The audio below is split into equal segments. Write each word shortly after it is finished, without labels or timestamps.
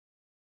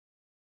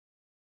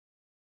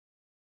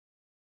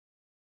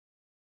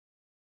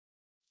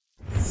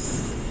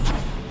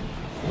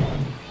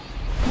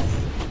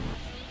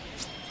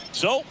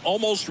So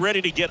almost ready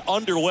to get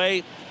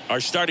underway. Our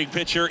starting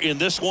pitcher in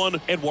this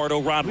one,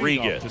 Eduardo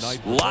Rodriguez.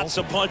 Lots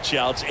of punch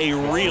outs, a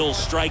real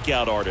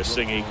strikeout artist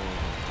singing.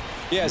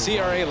 Yeah, his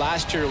ERA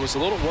last year was a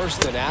little worse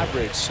than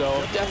average, so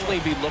definitely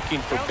be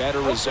looking for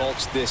better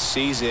results this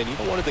season. You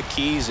know, one of the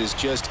keys is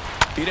just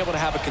being able to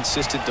have a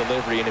consistent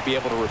delivery and to be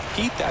able to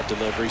repeat that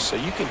delivery so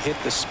you can hit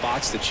the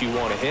spots that you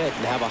want to hit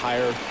and have a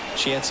higher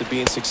chance of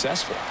being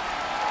successful.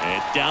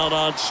 And down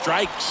on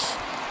strikes.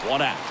 1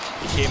 out.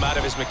 He came out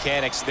of his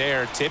mechanics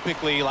there.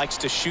 Typically he likes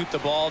to shoot the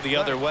ball the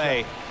other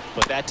way,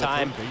 but that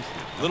time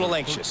a little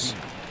anxious.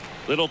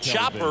 Little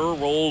chopper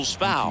rolls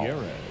foul.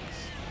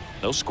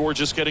 No score,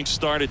 just getting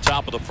started.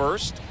 Top of the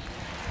first.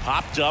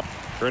 Popped up.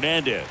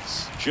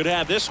 Hernandez should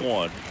have this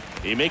one.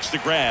 He makes the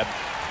grab,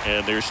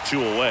 and there's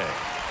 2 away.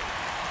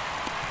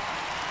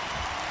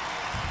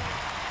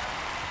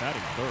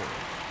 Batting third,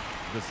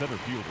 the center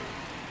fielder,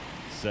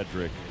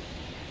 Cedric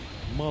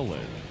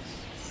Mullins.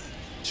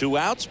 2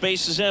 outs,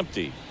 base is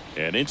empty.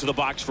 And into the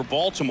box for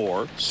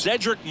Baltimore,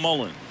 Cedric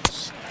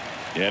Mullins.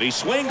 And he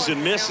swings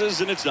and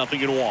misses, and it's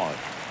 0-1.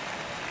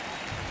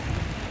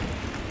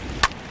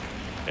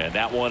 And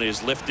that one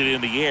is lifted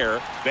in the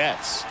air.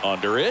 Betts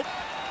under it.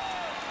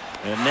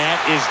 And that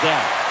is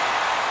that.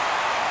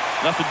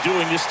 Nothing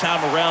doing this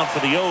time around for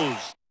the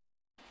O's.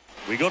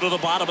 We go to the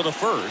bottom of the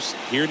first.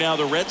 Here now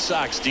the Red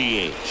Sox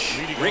DH.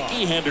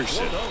 Ricky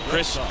Henderson.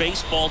 Chris,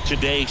 baseball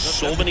today,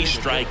 so many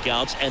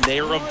strikeouts, and they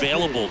are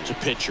available to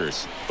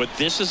pitchers. But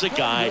this is a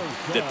guy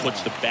that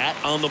puts the bat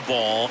on the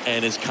ball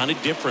and is kind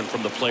of different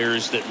from the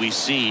players that we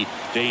see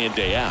day in,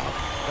 day out.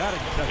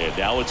 And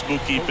now it's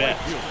Mookie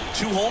Betts.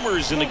 2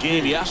 homers in the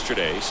game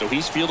yesterday, so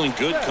he's feeling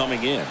good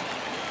coming in.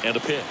 And a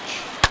pitch.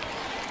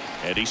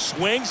 And he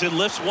swings and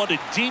lifts one to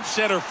deep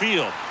center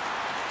field.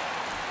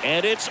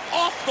 And it's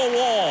off the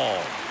wall.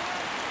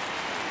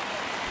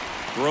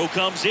 Throw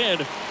comes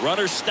in.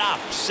 Runner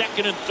stopped.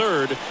 Second and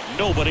third.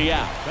 Nobody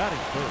out.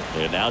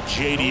 And now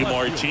J.D.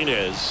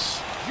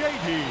 Martinez.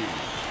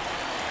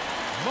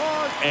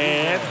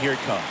 And here it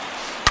comes.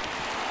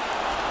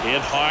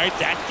 Hit hard.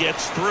 That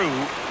gets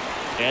through.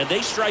 And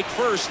they strike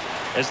first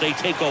as they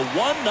take a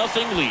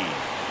 1-0 lead.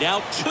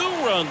 Now 2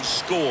 runs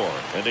score.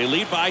 And they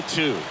lead by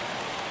 2.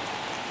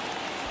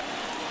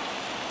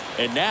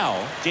 And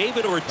now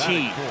David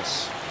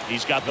Ortiz.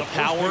 He's got the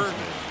power,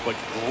 but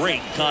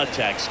great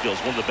contact skills.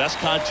 One of the best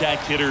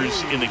contact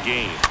hitters in the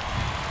game.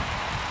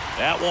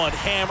 That one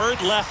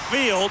hammered left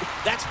field.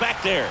 That's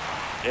back there.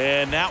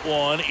 And that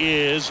one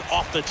is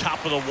off the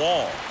top of the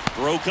wall.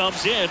 Throw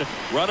comes in.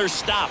 Runner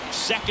stopped.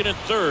 Second and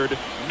third.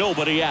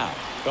 Nobody out.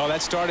 Well,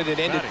 that started and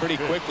ended pretty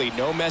quickly.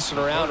 No messing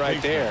around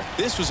right there.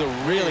 This was a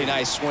really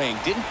nice swing.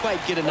 Didn't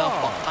quite get enough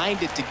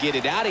behind it to get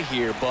it out of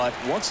here, but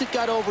once it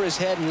got over his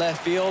head in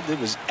left field, it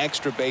was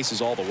extra bases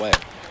all the way.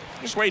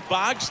 Here's Wade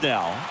Boggs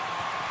now.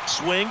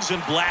 Swings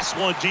and blasts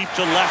one deep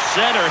to left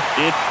center.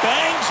 It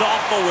bangs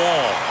off the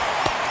wall.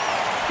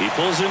 He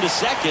pulls into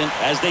second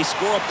as they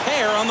score a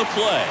pair on the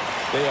play.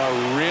 They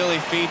are really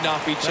feeding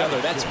off each other.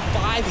 That's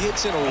 5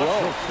 hits in a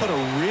row. Put a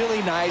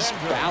really nice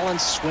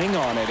balanced swing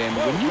on it. And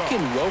when you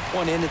can rope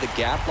one into the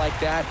gap like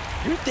that,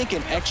 you're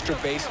thinking extra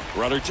base.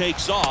 Runner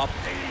takes off.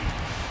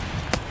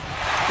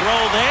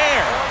 Throw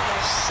there.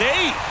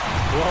 Safe.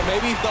 Well,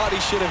 maybe he thought he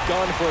should have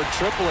gone for a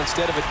triple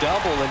instead of a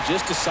double and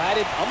just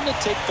decided, I'm going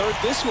to take third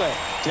this way.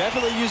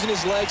 Definitely using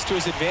his legs to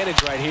his advantage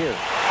right here.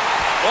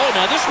 Oh,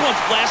 now this one's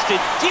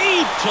blasted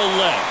deep to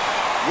left.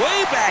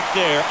 Way back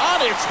there, on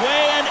its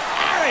way and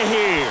out of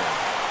here.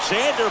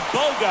 Xander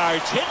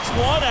Bogaerts hits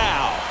one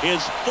out.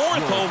 His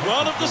 4th home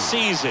run of the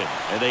season.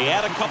 And they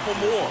add a couple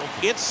more.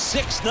 It's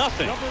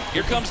 6-0.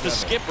 Here comes the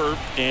skipper,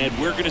 and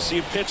we're going to see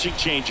a pitching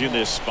change in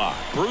this spot.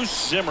 Bruce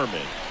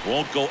Zimmerman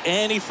won't go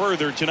any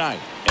further tonight.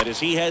 And as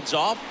he heads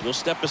off, we'll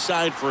step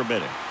aside for a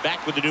minute.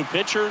 Back with the new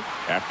pitcher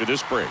after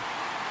this break.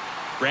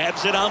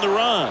 Grabs it on the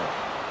run.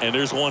 And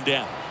there's one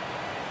down.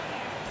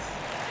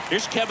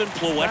 Here's Kevin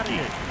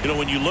Plawecki. You know,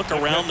 when you look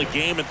around the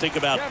game and think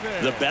about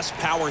the best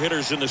power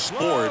hitters in the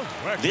sport,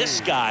 this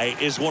guy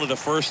is one of the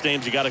first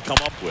names you got to come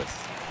up with.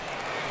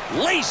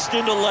 Laced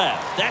into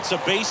left. That's a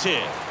base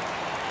hit.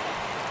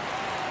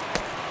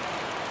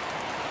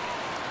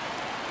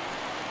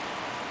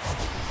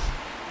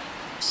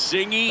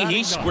 Singy,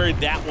 he squared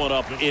that one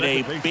up in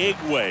a big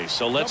way.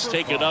 So let's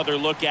take another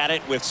look at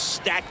it with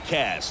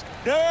StatCast.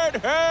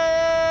 Nerd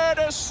Herd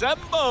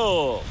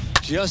assemble.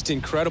 Just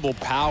incredible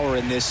power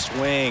in this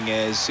swing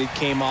as it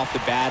came off the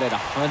bat at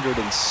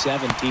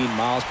 117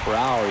 miles per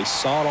hour. He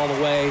saw it all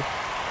the way.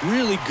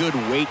 Really good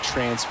weight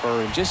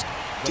transfer and just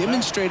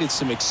demonstrated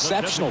some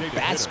exceptional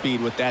bat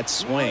speed with that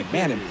swing.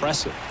 Man,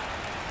 impressive.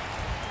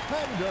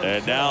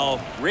 And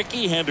now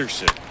Ricky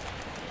Henderson.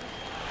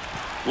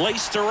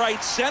 Laced to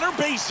right center,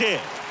 base hit.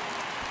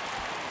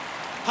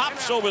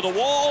 Hops over the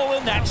wall,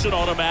 and that's an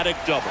automatic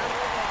double.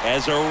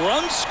 As a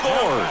run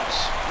scores.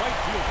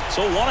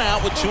 So 1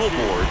 out with 2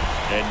 aboard.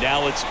 And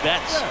now it's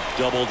Betts.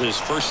 Doubled his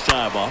first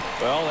time up.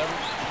 Well,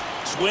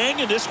 swing,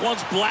 and this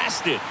one's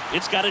blasted.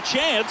 It's got a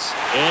chance,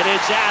 and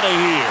it's out of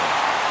here.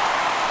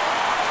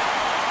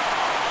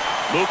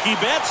 Mookie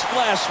Betts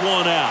blasts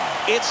one out.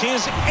 It's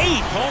his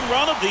 8th home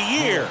run of the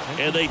year.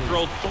 And they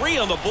throw 3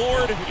 on the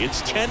board.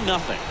 It's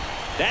 10-0.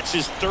 That's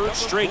his 3rd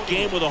straight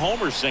game with a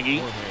homer,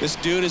 Singy. This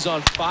dude is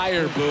on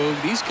fire,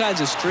 Boog. These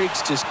kinds of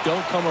streaks just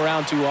don't come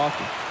around too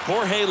often.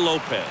 Jorge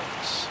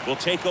Lopez will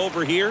take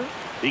over here.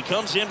 He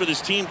comes in with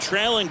his team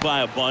trailing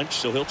by a bunch,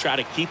 so he'll try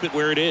to keep it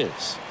where it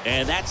is.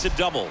 And that's a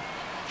double.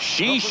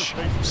 Sheesh.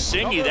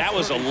 Singy, that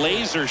was a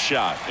laser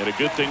shot. And a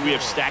good thing we have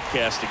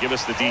StatCast to give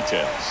us the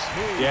details.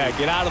 Yeah,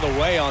 get out of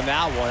the way on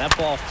that one. That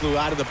ball flew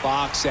out of the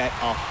box at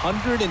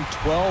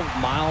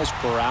 112 miles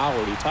per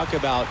hour. You talk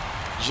about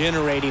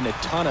generating a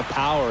ton of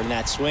power in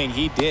that swing.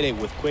 He did it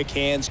with quick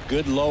hands,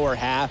 good lower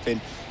half, and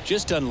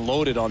just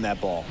unloaded on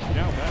that ball.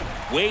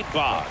 Wade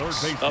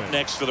Boggs up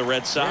next for the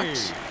Red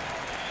Sox.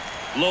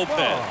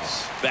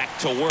 Lopez back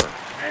to work.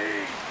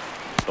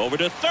 Over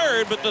to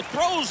third, but the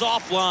throw's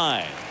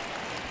offline.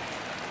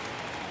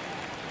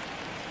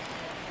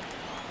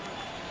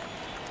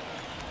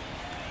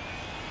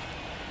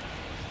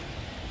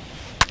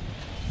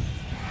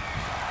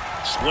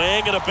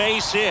 Swing and a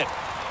base hit.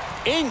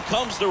 In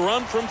comes the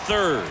run from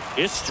third.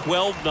 It's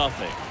 12-0.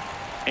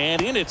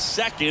 And in at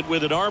second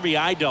with an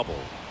RBI double.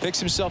 Picks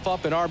himself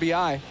up an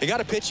RBI. He got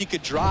a pitch he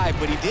could drive,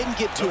 but he didn't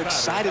get too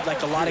excited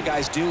like a lot of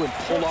guys do and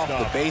pull off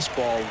the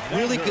baseball.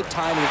 Really good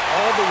timing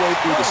all the way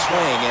through the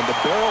swing, and the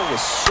barrel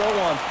was so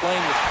on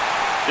plane with.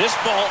 This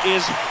ball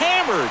is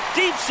hammered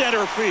deep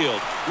center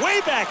field.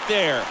 Way back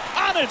there.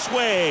 On its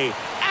way.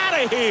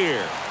 Out of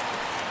here.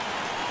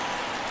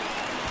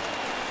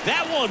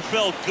 That one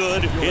felt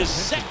good. His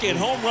 2nd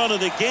home run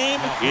of the game.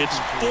 It's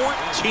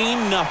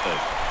 14-0.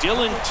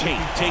 Dylan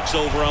Tate takes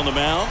over on the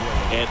mound,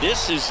 and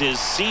this is his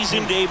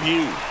season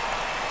debut.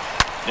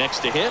 Next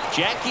to hit,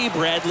 Jackie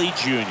Bradley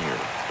Jr.,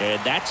 and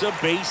that's a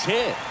base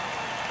hit.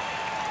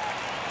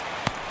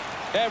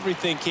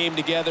 Everything came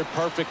together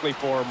perfectly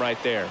for him right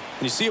there.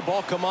 When you see a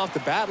ball come off the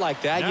bat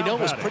like that, you know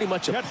it was pretty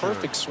much a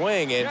perfect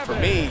swing. And for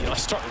me, I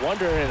start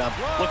wondering, and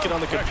I'm looking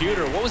on the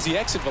computer, what was the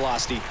exit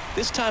velocity?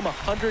 This time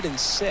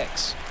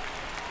 106.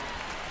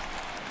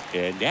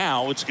 And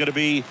now it's going to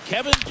be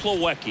Kevin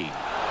Plawecki.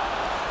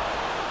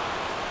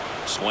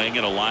 Swing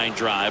and a line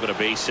drive and a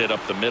base hit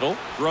up the middle.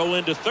 Throw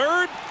into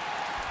third.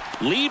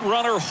 Lead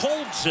runner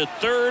holds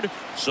at third.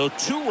 So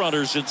 2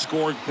 runners in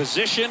scoring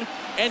position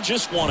and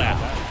just 1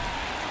 out.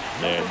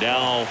 And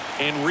now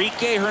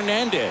Enrique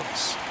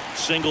Hernandez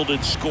singled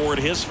and scored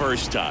his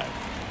first time.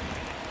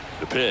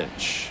 The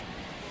pitch.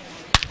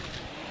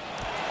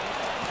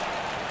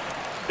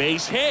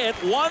 Base hit.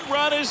 1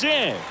 run is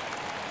in.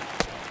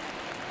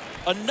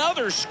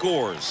 Another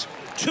scores.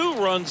 2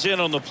 runs in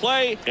on the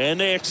play, and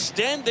they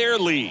extend their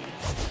lead.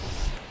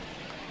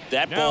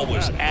 That ball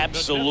was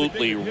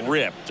absolutely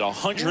ripped.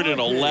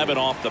 111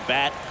 off the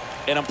bat,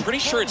 and I'm pretty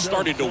sure it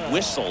started to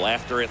whistle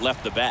after it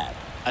left the bat.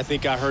 I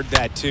think I heard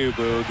that too,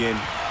 Boog. And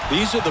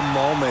these are the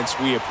moments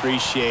we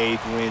appreciate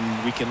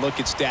when we can look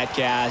at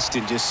StatCast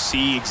and just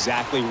see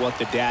exactly what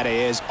the data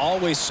is.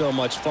 Always so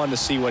much fun to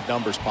see what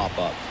numbers pop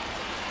up.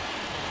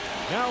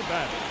 Now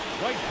batting.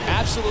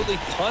 Absolutely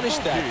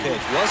punished that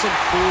pitch. Wasn't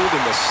fooled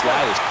in the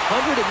slightest.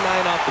 109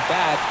 off the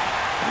bat.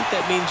 I think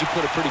that means you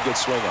put a pretty good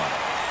swing on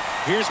it.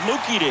 Here's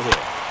Mookie to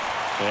hit.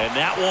 And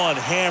that one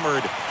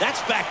hammered.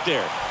 That's back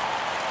there.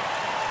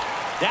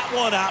 That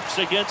one opts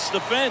against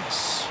the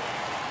fence.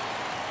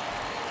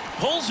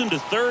 Pulls into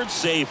third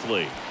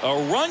safely. A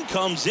run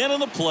comes in on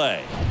the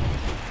play.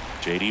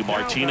 J.D.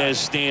 Martinez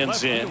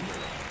stands in.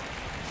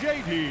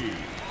 J.D.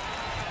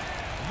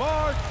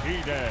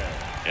 Martinez.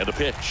 And a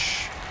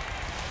pitch.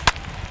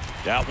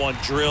 That one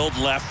drilled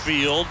left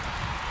field.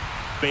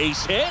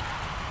 Base hit.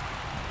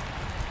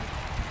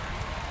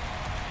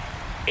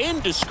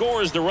 In to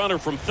score is the runner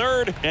from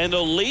third, and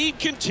the lead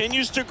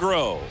continues to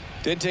grow.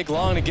 Didn't take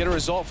long to get a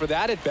result for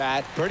that at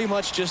bat. Pretty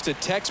much just a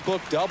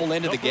textbook double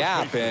into the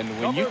gap, and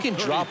when you can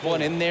drop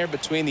one in there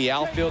between the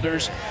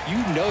outfielders, you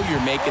know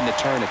you're making the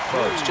turn at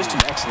first. Just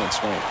an excellent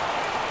swing.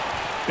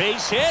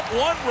 Base hit.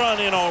 1 run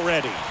in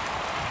already.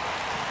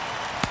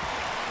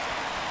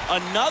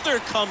 Another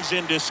comes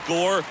in to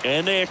score,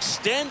 and they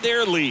extend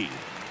their lead.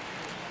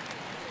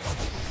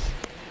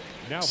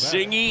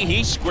 Singy,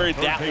 he squared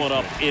that one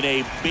up in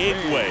a big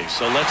way.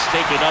 So let's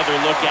take another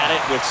look at it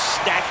with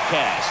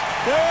StatCast.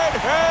 Good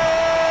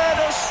head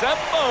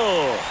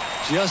assemble.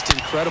 Just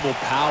incredible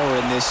power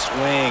in this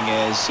swing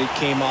as it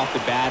came off the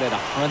bat at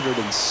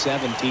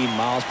 117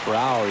 miles per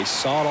hour. He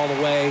saw it all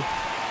the way.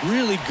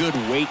 Really good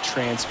weight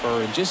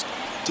transfer and just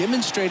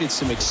demonstrated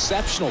some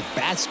exceptional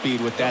bat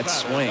speed with that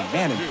swing.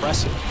 Man,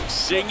 impressive.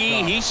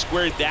 Singy, he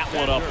squared that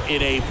one up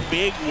in a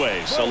big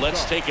way. So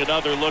let's take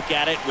another look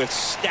at it with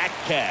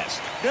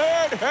StatCast.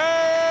 Good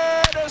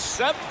head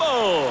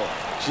assemble.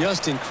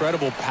 Just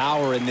incredible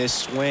power in this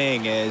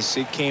swing as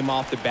it came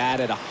off the bat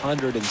at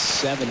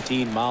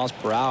 117 miles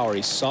per hour.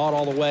 He saw it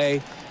all the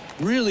way.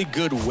 Really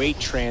good weight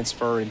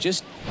transfer and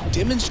just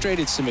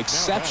demonstrated some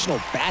exceptional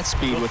bat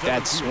speed with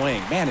that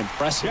swing. Man,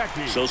 impressive.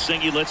 So,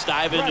 Singy, let's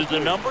dive into the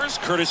numbers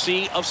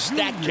courtesy of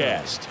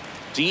StatCast.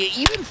 Do you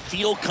even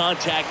feel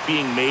contact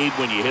being made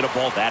when you hit a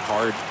ball that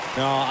hard?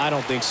 No, I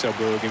don't think so,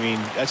 Boog. I mean,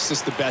 that's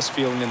just the best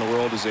feeling in the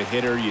world as a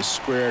hitter. You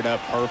square it up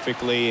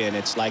perfectly, and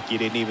it's like you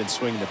didn't even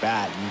swing the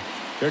bat. And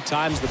there are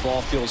times the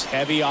ball feels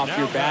heavy off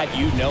your bat.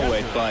 You know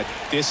it, but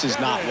this is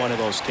not one of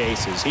those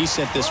cases. He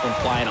sent this one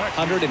flying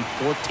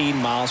 114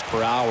 miles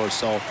per hour,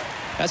 so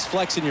that's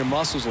flexing your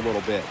muscles a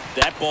little bit.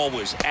 That ball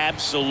was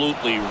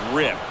absolutely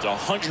ripped.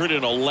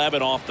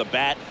 111 off the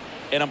bat,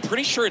 and I'm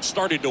pretty sure it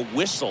started to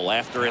whistle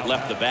after it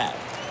left the bat.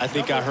 I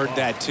think I heard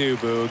that too,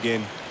 Boog.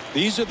 And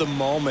these are the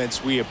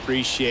moments we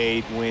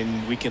appreciate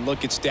when we can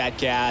look at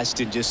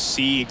StatCast and just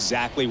see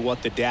exactly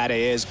what the data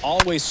is.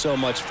 Always so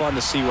much fun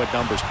to see what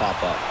numbers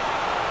pop up.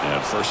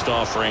 And first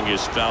offering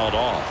is fouled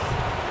off.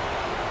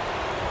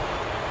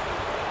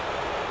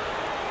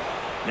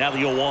 Now the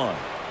 0-1.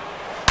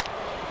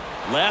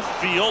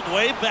 Left field,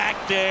 way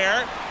back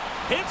there.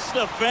 Hits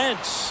the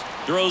fence.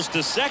 Throws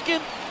to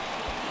second.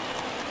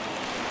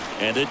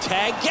 And the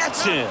tag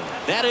gets him.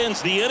 That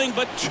ends the inning,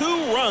 but 2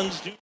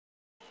 runs.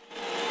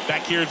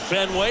 Back here at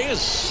Fenway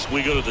as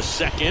we go to the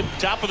second.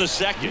 Top of the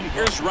second.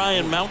 Here's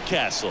Ryan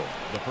Mountcastle.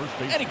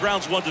 And he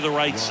grounds one to the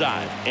right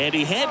side. And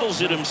he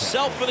handles it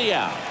himself for the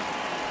out.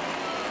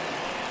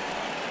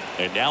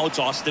 And now it's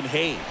Austin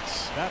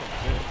Hayes.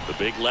 The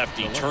big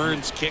lefty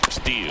turns, kicks,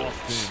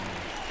 deals.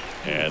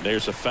 And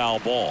there's a foul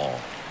ball.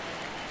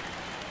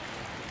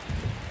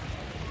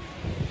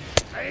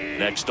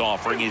 Next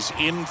offering is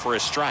in for a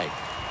strike.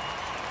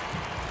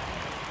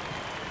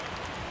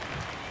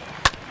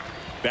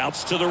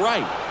 Bounce to the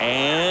right.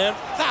 And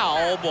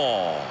foul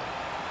ball.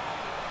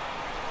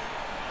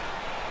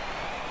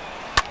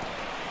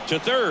 To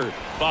third.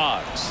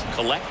 Boggs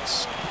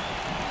collects.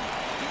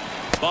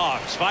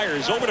 Boggs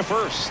fires over to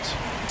first.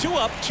 2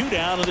 up, 2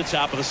 down at the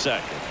top of the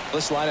second.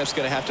 This lineup's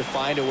going to have to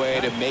find a way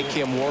to make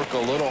him work a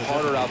little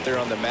harder out there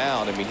on the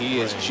mound. I mean,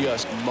 he is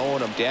just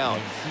mowing him down.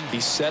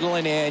 He's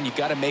settling in. You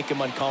got to make him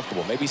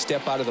uncomfortable. Maybe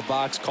step out of the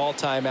box, call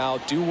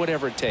timeout, do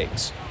whatever it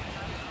takes.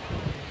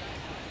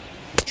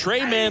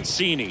 Trey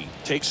Mancini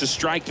takes a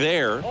strike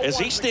there as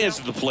he stands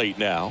at the plate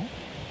now.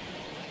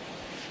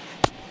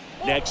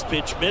 Next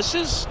pitch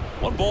misses.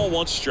 1 ball,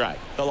 1 strike.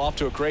 Fell off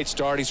to a great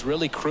start. He's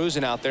really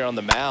cruising out there on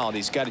the mound.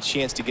 He's got a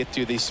chance to get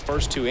through these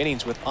first 2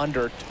 innings with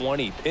under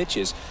 20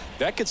 pitches.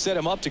 That could set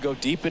him up to go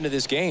deep into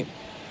this game.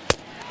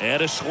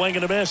 And a swing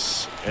and a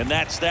miss. And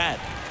that's that.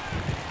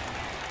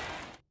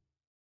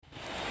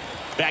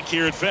 Back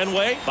here at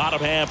Fenway,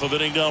 bottom half of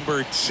inning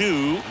number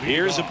 2.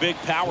 Here's a big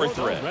power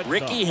threat.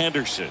 Ricky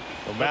Henderson.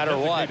 No matter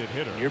what,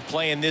 you're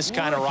playing this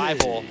kind of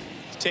rival,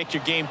 take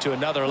your game to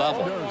another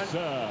level.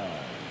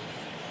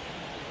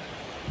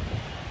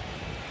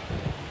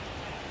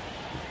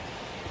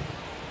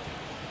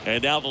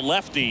 And now the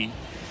lefty.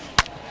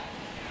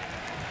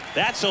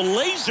 That's a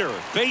laser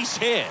base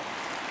hit.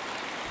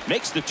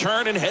 Makes the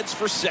turn and heads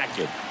for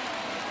second.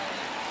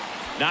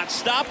 Not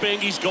stopping.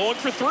 He's going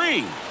for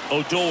 3.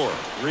 Odor.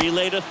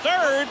 Relay to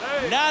third.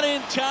 Not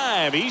in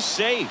time. He's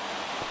safe.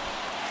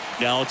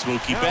 Now it's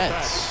Mookie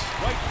Betts.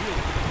 Right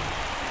field.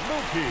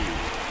 Mookie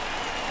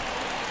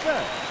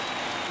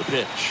Betts. The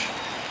pitch.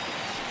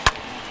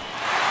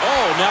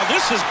 Oh, now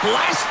this is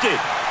blasted.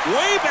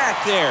 Way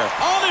back there.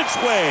 On its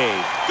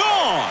way.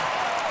 Gone.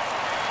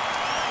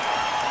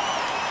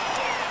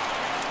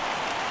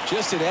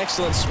 Just an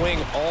excellent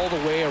swing all the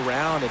way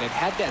around, and it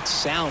had that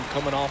sound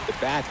coming off the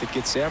bat that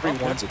gets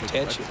everyone's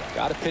attention.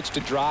 Got a pitch to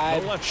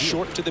drive,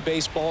 short to the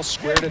baseball,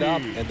 squared it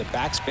up, and the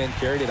backspin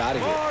carried it out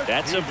of here.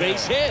 That's a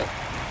base hit.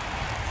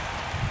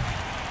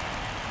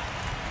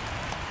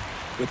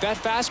 With that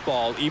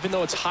fastball, even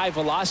though it's high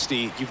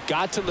velocity, you've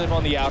got to live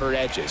on the outer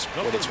edges.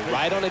 When it's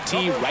right on a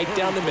tee, right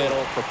down the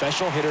middle,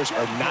 professional hitters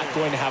are not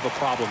going to have a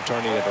problem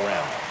turning it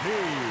around.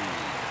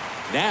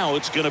 Now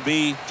it's going to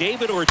be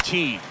David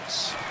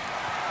Ortiz.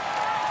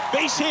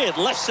 Base hit,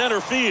 left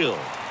center field.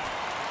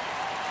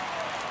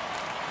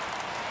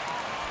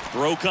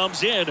 Throw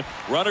comes in.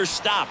 Runner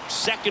stopped.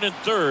 Second and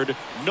third.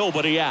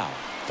 Nobody out.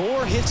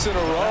 4 hits in a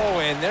row,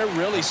 and they're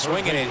really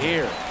swinging it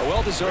here. A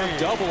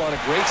well-deserved double on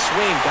a great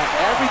swing. Got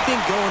everything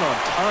going on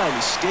time.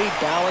 He stayed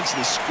balanced,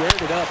 and he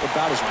squared it up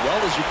about as well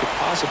as you could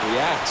possibly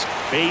ask.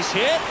 Base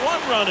hit.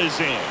 1 run is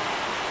in.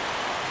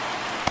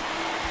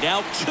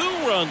 Now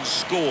 2 runs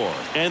score,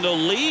 and the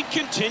lead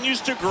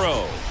continues to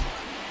grow.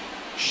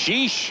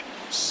 Sheesh.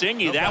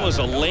 Singy, that was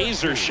a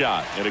laser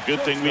shot, and a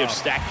good thing we have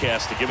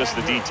StatCast to give us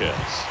the details.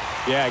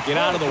 Yeah, get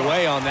out of the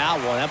way on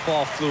that one. That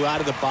ball flew out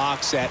of the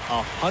box at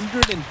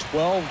 112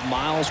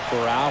 miles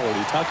per hour.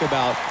 You talk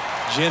about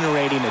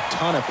generating a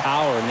ton of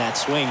power in that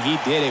swing.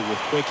 He did it with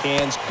quick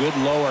hands, good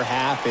lower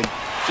half, and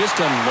just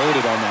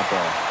unloaded on that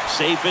ball.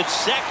 Safe at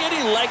second.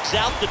 He legs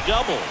out the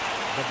double.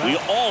 We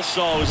all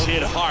saw it was hit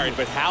hard,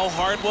 but how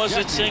hard was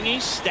it, Singy?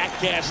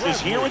 StatCast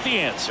is here with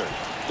the answer.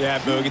 Yeah,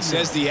 Boog, it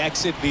says the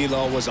exit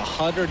velo was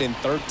 113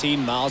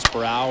 miles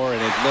per hour,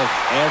 and it looked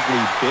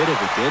every bit of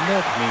it, didn't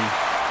it? I mean,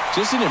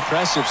 just an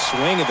impressive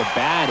swing of the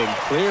bat, and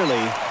clearly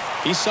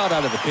he saw it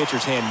out of the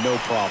pitcher's hand no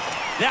problem.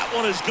 That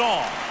one is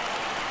gone.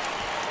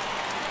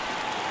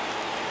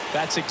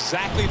 That's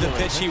exactly the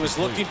pitch he was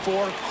looking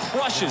for.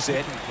 Crushes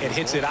it and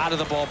hits it out of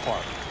the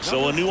ballpark.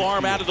 So a new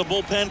arm out of the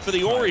bullpen for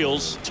the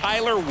Orioles,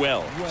 Tyler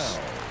Wells.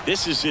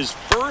 This is his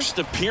first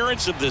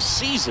appearance of the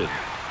season.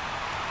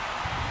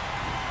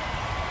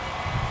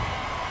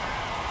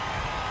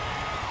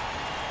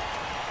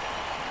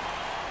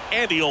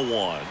 And the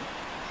 0-1.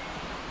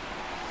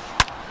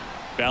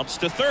 Bounce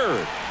to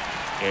third.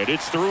 And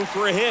it's through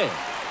for a hit.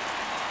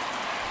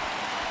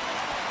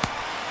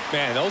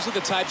 Man, those are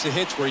the types of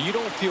hits where you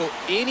don't feel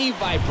any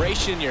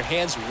vibration in your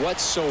hands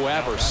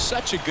whatsoever.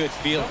 Such a good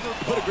feeling.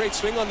 He put a great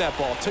swing on that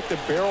ball. Took the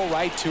barrel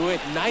right to it.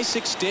 Nice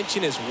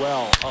extension as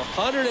well.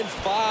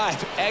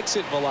 105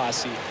 exit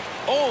velocity.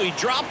 Oh, he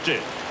dropped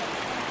it.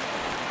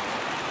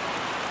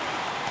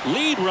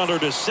 Lead runner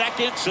to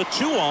second, so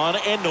 2 on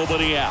and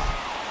nobody out.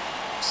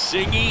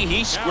 Singy,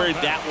 he squared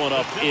that one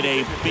up in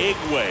a big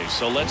way.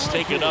 So let's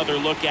take another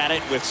look at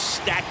it with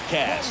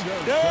StatCast.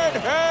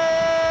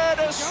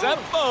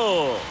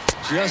 Assemble.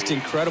 Just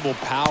incredible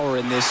power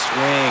in this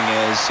swing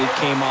as it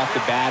came off the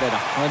bat at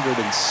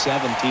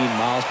 117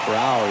 miles per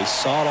hour. He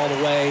saw it all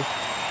the way.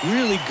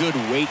 Really good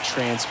weight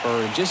transfer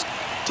and just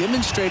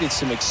demonstrated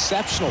some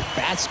exceptional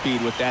bat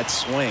speed with that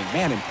swing.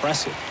 Man,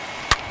 impressive.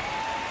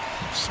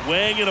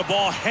 Swing and a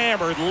ball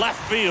hammered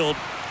left field.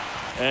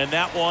 And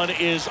that one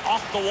is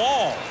off the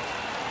wall.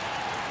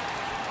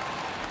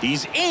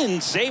 He's in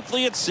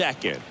safely at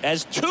second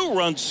as 2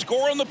 runs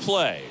score on the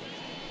play.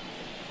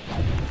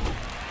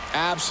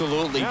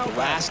 Absolutely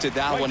blasted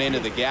that one into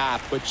the gap,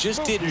 but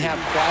just didn't have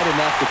quite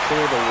enough to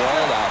clear the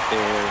wall out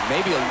there.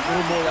 Maybe a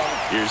little more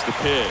out. Here's the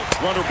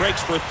pitch. Runner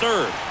breaks for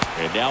third.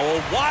 And now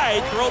a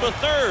wide throw to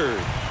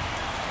third.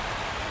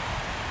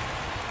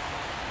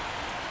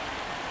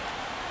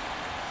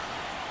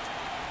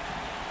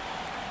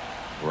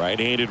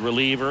 Right-handed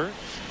reliever.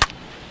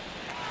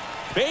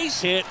 Base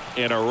hit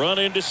and a run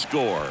in to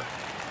score.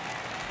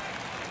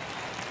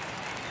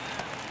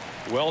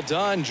 Well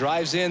done.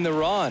 Drives in the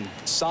run.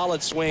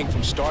 Solid swing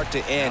from start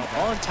to end.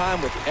 On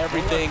time with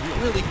everything.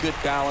 Really good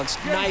balance.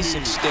 Nice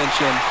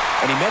extension.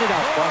 And he met it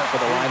out front for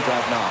the line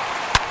drive knock.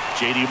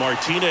 JD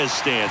Martinez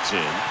stands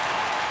in.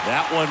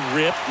 That one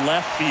ripped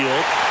left field.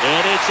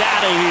 And it's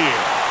out of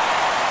here.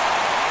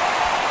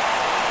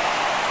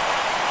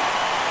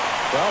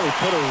 Well, we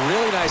put a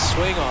really nice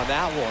swing on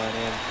that one,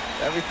 and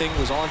everything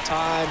was on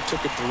time.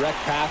 Took a direct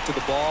path to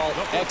the ball.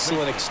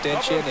 Excellent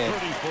extension, and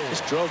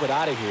just drove it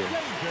out of here.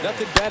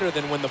 Nothing better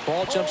than when the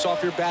ball jumps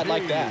off your bat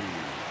like that.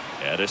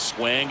 And a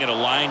swing and a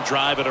line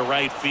drive at a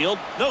right field.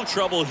 No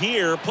trouble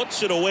here.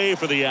 Puts it away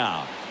for the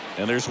out.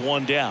 And there's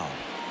 1 down.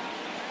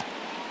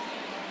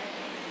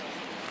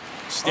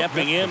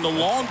 Stepping in the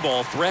long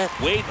ball threat,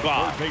 Wade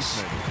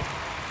Boggs.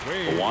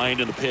 The wind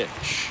and the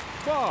pitch.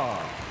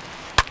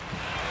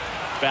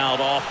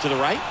 Fouled off to the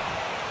right.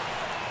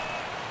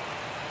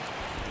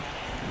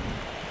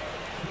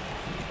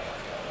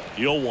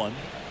 The 0-1.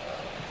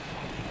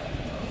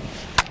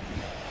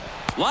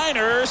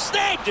 Liner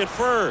snagged it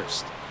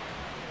first.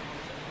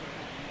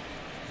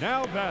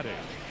 Now batting,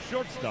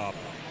 shortstop.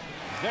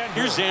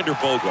 Here's Xander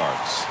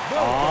Bogaerts.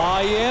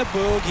 Oh, yeah,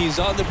 Boog. He's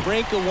on the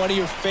brink of one of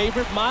your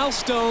favorite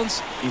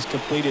milestones. He's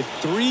completed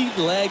 3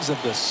 legs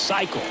of the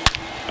cycle.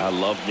 I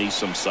love me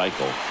some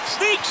cycle.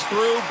 Sneaks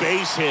through,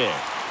 base hit.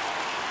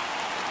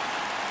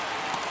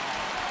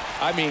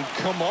 I mean,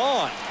 come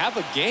on. Have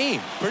a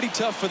game. Pretty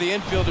tough for the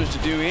infielders to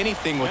do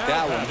anything with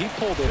that one. He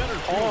pulled it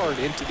hard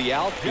into the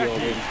outfield.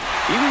 And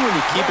even when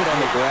you keep it on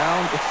the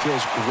ground, it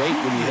feels great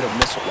when you hit a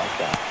missile like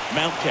that.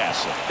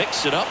 Mountcastle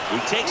picks it up. He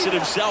takes it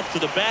himself to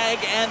the bag,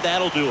 and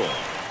that'll do it.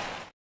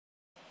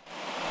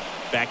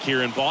 Back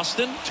here in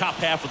Boston, top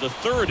half of the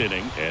 3rd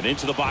inning, and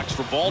into the box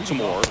for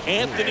Baltimore,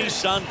 Anthony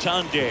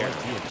Santander.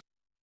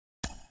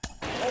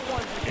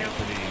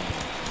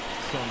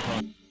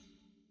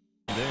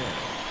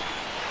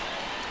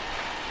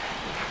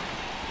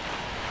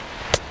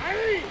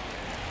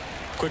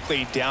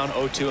 Quickly down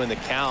 0-2 in the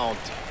count.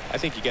 I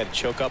think you got to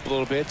choke up a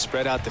little bit,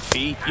 spread out the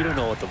feet. You don't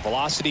know what the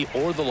velocity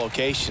or the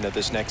location of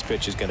this next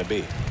pitch is going to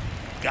be.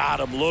 Got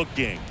him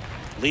looking.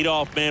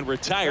 Leadoff man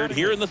retired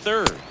here in the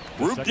 3rd.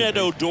 Rougned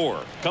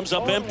Odor comes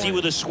up empty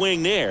with a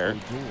swing there.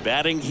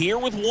 Batting here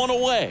with 1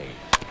 away.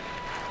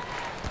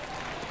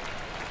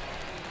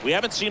 We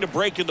haven't seen a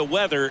break in the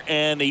weather,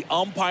 and the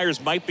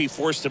umpires might be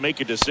forced to make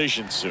a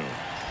decision soon.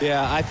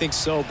 Yeah, I think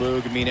so,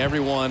 Boog. I mean,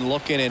 everyone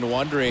looking and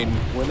wondering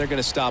when they're going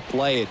to stop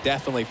play. It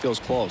definitely feels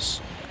close.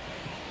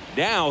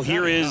 Now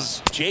here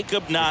is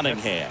Jacob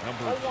Nottingham.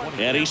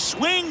 And he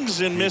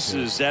swings and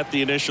misses at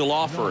the initial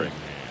offering.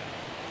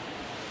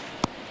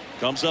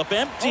 Comes up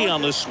empty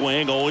on the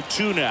swing.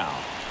 0-2 now.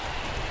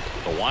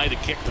 The wide to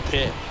kick the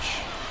pitch.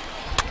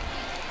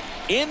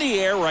 In the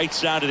air, right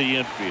side of the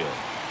infield.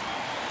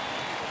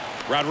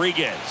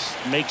 Rodriguez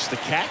makes the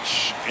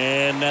catch,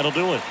 and that'll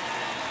do it.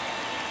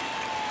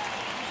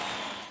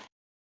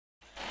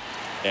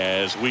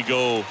 As we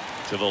go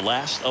to the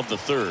last of the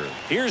 3rd.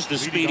 Here's the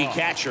speedy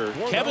catcher,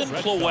 Kevin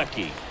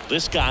Plawecki.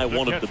 This guy,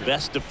 one of the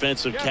best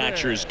defensive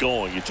catchers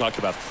going. You talk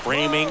about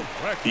framing,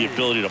 the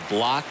ability to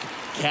block,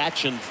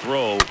 catch, and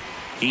throw.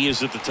 He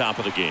is at the top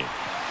of the game.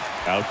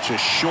 Out to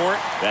short.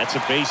 That's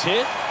a base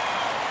hit.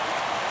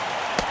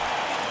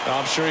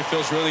 I'm sure he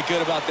feels really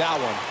good about that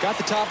one. Got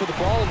the top of the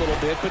ball a little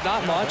bit, but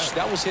not much.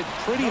 That was hit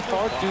pretty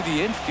hard through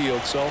the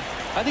infield, so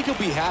I think he'll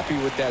be happy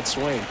with that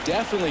swing.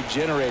 Definitely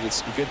generated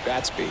some good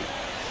bat speed.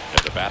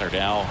 And the batter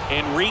now,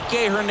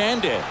 Enrique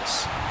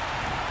Hernandez.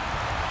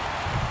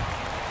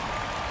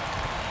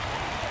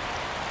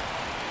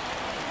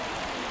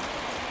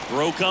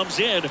 Throw comes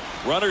in.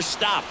 Runner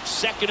stopped.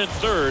 Second and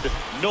third.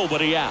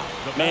 Nobody out.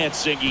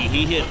 Singy,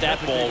 he hit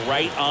that ball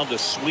right on the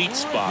sweet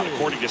spot.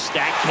 According to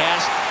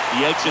StatCast,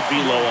 the exit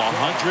below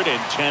 110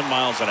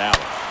 miles an hour.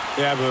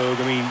 Yeah, Boog.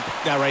 I mean,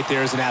 that right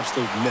there is an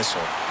absolute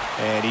missile.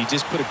 And he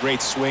just put a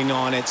great swing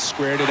on it,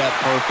 squared it up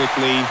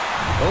perfectly.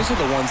 Those are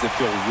the ones that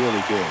feel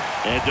really good.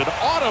 And an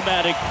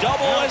automatic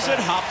double as it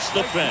hops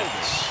the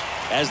fence.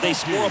 As they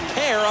score a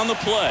pair on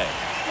the play.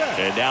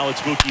 And now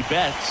it's Mookie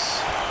Betts.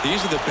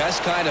 These are the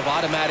best kind of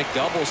automatic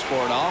doubles for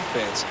an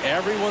offense.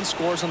 Everyone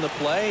scores on the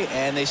play,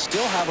 and they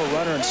still have a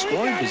runner in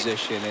scoring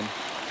position. And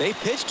they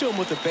pitched to him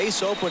with the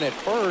base open at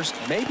first,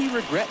 maybe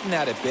regretting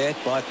that a bit,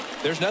 but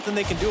there's nothing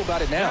they can do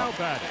about it now.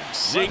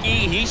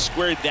 Zingy, he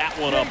squared that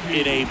one up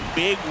in a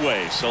big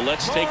way. So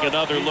let's take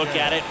another look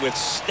at it with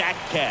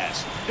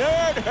StatCast.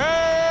 Nerd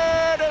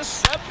Herd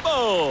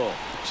assemble!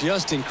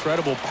 Just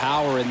incredible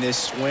power in this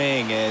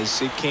swing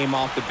as it came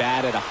off the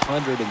bat at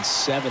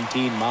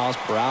 117 miles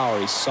per hour.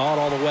 He saw it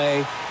all the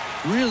way.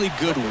 Really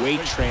good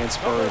weight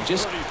transfer and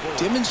just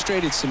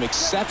demonstrated some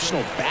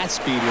exceptional bat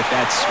speed with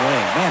that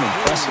swing. Man,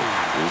 impressive.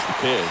 Here's the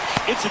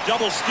pitch. It's a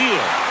double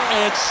steal,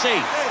 and it's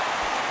safe.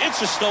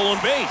 It's a stolen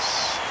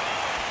base.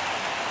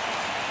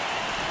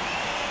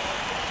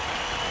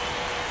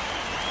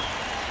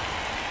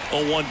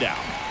 Oh, one down.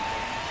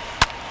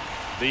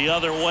 The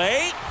other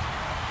way.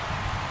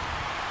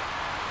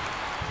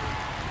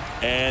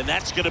 And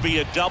that's going to be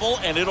a double,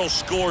 and it'll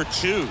score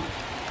two.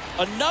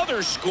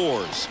 Another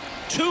scores.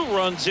 2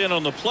 runs in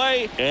on the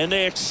play, and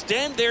they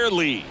extend their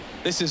lead.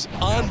 This is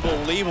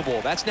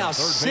unbelievable. That's now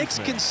 6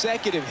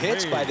 consecutive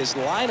hits by this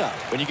lineup.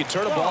 When you can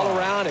turn a ball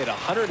around at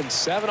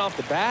 107 off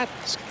the bat,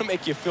 it's going to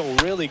make you feel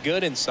really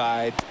good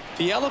inside. If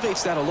he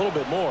elevates that a little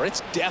bit more,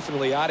 it's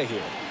definitely out of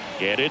here.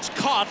 And it's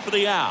caught for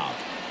the out.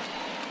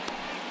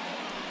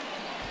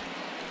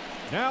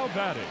 Now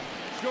batting.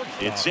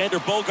 It's Xander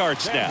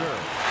Bogaerts now.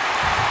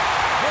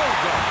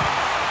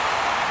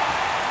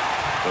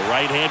 The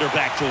right-hander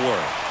back to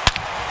work.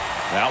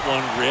 That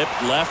one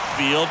ripped left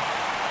field,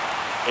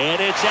 and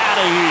it's out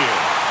of here.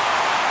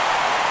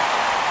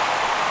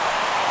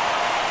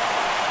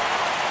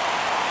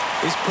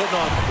 He's putting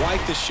on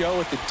quite the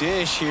show at the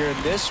dish here in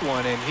this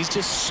one, and he's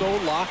just so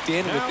locked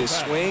in with this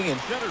swing, and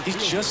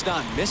he's just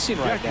not missing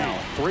right now.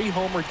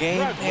 3-homer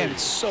game, man,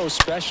 it's so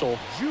special.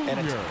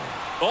 And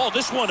oh,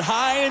 this one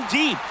high and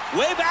deep,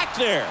 way back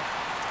there.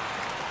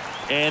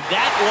 And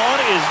that one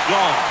is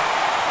gone.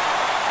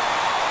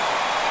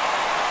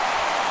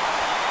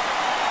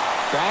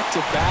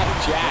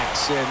 Back-to-back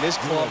jacks, and this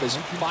club is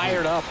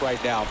fired up right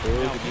now,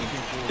 Boog. I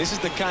mean, this is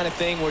the kind of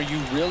thing where you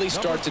really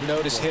start to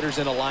notice hitters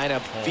in a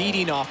lineup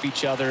feeding off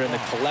each other, and the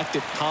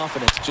collective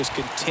confidence just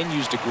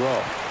continues to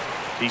grow.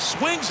 He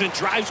swings and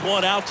drives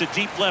one out to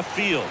deep left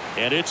field,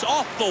 and it's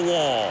off the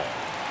wall.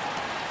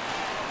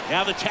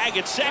 Now the tag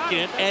at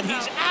second, and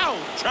he's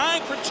out,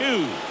 trying for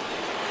 2.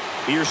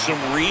 Here's some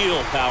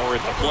real power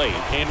at the plate.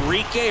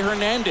 Enrique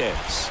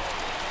Hernandez.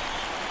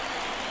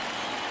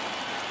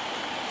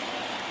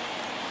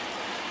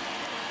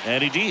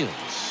 And he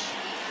deals.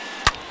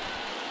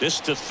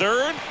 This to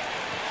third,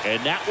 and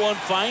that one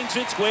finds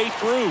its way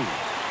through.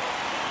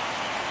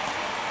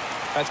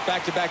 That's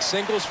back-to-back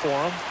singles for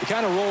him. He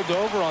kind of rolled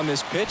over on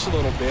this pitch a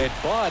little bit,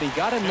 but he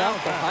got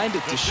enough behind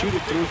it to shoot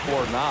it through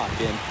for a knock,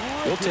 and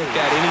you'll take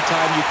that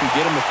anytime you can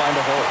get him to find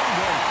a hole.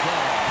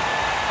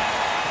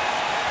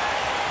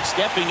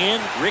 Stepping in,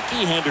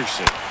 Ricky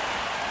Henderson.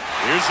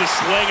 Here's a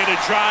swing and a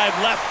drive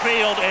left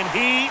field, and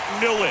he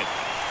knew it.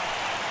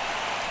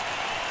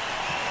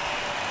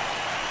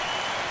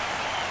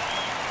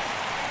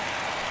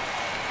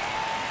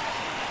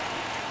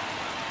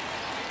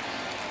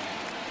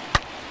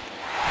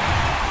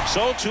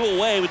 So 2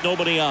 away with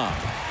nobody on.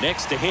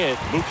 Next to hit,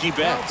 Mookie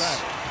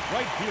Betts.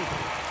 Right fielder,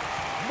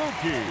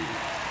 Mookie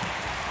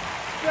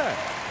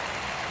Betts.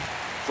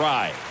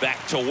 Fry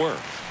back to work.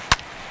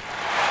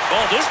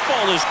 Oh, this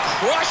ball is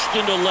crushed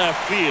into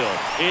left field.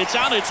 It's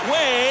on its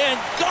way and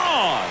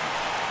gone.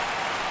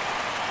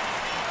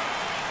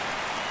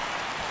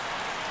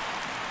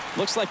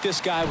 Looks like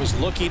this guy was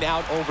looking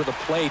out over the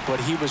plate, but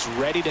he was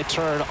ready to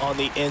turn on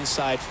the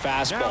inside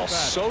fastball.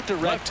 So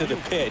direct to the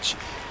pitch.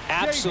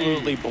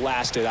 Absolutely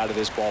blasted out of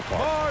this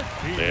ballpark.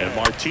 And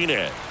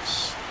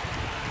Martinez.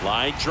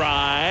 Line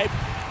drive.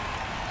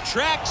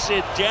 Tracks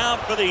it down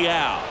for the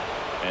out.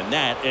 And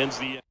that ends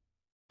the...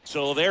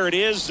 So there it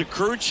is. The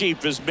crew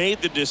chief has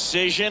made the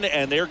decision,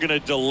 and they're going to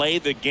delay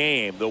the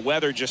game. The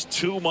weather just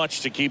too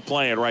much to keep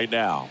playing right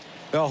now.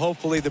 Well,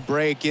 hopefully the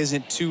break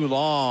isn't too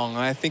long.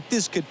 I think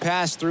this could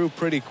pass through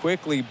pretty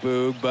quickly,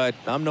 Boog, but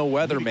I'm no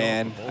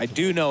weatherman. I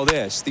do know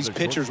this. These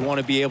pitchers want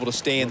to be able to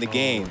stay in the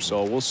game,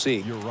 so we'll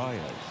see.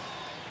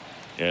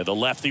 And the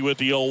lefty with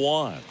the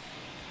 0-1.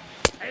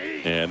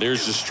 And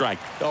there's the strike.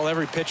 Well,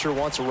 every pitcher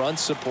wants run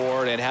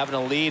support, and having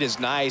a lead is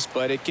nice,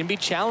 but it can be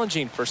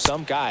challenging for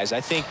some guys.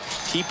 I think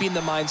keeping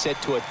the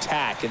mindset to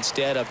attack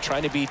instead of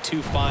trying to be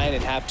too fine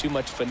and have too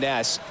much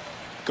finesse.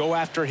 Go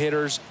after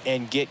hitters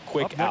and get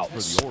quick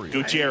outs.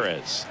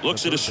 Gutierrez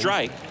looks at a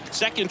strike.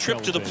 Second trip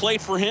to the plate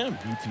for him.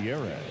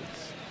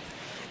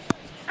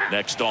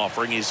 Next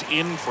offering is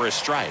in for a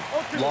strike.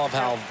 Love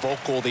how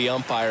vocal the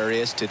umpire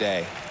is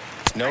today.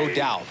 No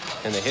doubt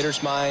in the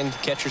hitter's mind,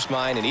 catcher's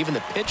mind, and even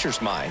the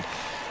pitcher's mind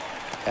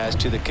as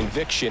to the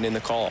conviction in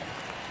the call.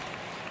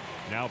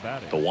 Now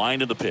batting. The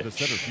wind of the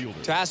pitch.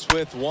 Tasked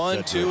with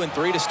 1, 2, and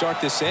 3 to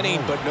start this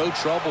inning, but no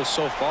trouble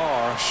so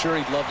far. I'm sure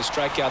he'd love to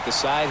strike out the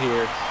side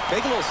here.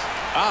 Take a little.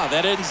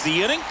 That ends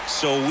the inning,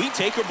 so we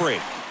take a break.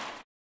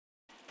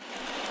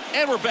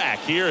 And we're back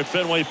here at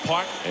Fenway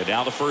Park. And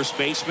now the first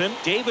baseman,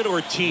 David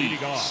Ortiz.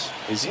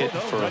 He's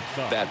hitting for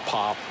that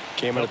pop.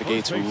 Came out of the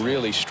gates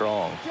really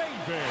strong.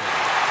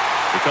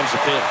 Here comes the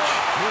pitch.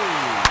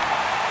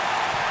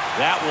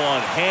 That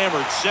one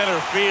hammered center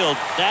field.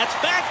 That's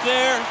back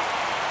there.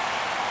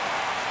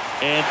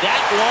 And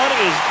that one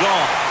is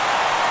gone.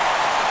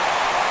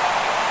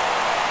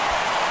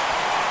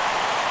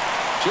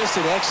 Just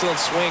an excellent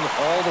swing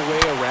all the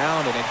way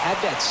around, and it had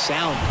that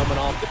sound coming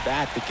off the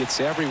bat that gets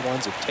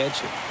everyone's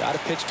attention. Got a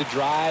pitch to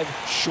drive,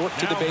 short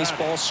to the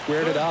baseball,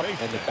 squared it up,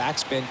 and the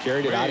backspin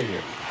carried it out of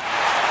here.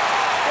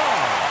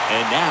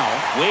 And now,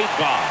 Wade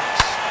Boggs.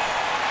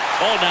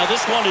 Oh, now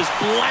this one is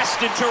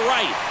blasted to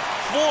right.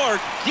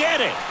 Forget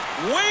it.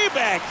 Way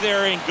back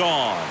there and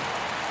gone.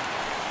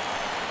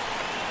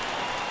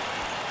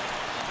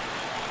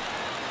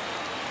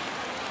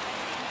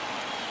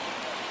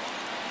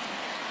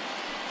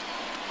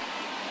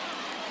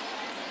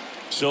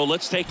 So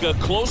let's take a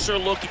closer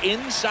look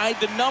inside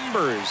the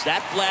numbers.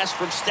 That blast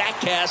from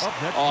StatCast,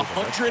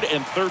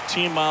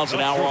 113 miles an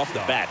hour off the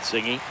bat,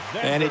 Singy.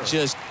 And it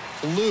just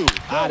flew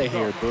out of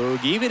here,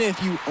 Boog. Even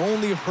if you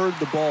only heard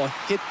the ball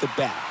hit the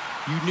bat,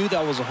 you knew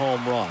that was a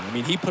home run. I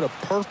mean, he put a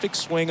perfect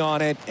swing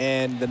on it,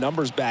 and the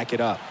numbers back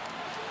it up.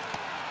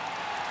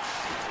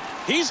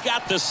 He's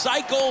got the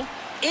cycle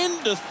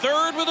into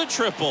third with a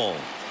triple.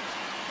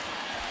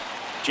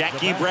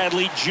 Jackie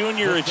Bradley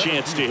Jr. a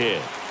chance to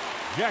hit.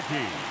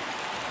 Jackie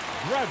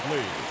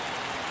Bradley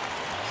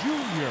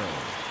Jr.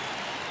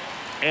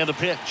 And the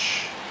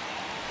pitch.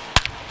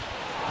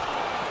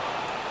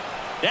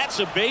 That's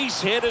a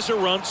base hit as a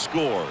run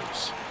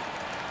scores.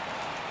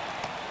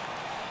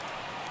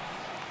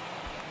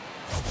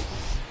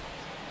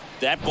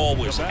 That ball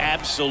was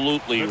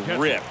absolutely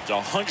ripped.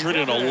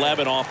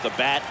 111 off the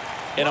bat.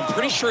 And I'm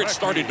pretty sure it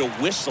started to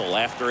whistle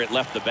after it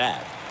left the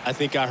bat. I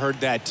think I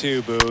heard that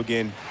too, Boog.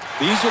 And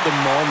these are the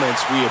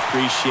moments we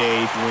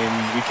appreciate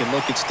when we can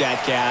look at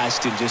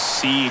StatCast and just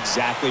see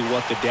exactly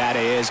what the data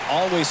is.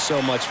 Always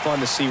so much fun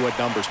to see what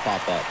numbers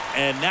pop up.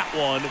 And that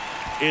one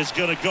is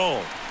going to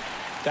go.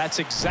 That's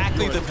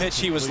exactly the pitch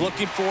he was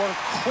looking for.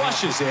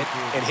 Crushes it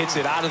and hits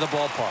it out of the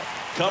ballpark.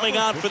 Coming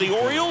on for the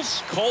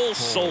Orioles, Cole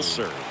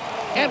Sulser.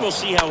 And we'll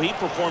see how he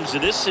performs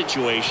in this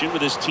situation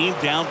with his team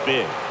down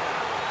big.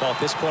 Well, at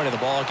this point in the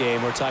ball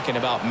game, we're talking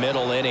about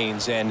middle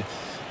innings, and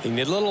he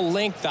need a little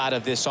length out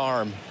of this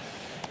arm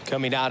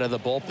coming out of the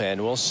bullpen.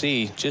 We'll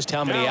see just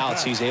how many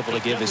outs he's able to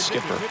give his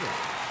skipper.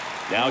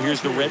 Now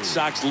here's the Red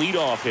Sox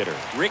leadoff hitter,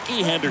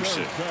 Ricky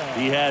Henderson.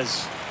 He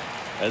has,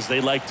 as they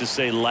like to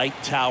say, light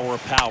tower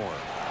power.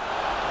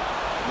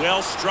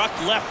 Well struck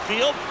left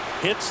field,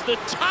 hits the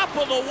top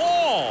of the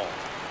wall.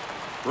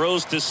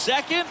 Throws to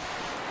second,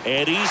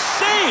 and he's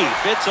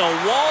safe. It's a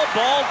wall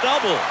ball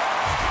double.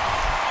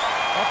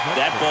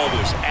 That ball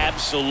was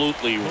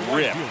absolutely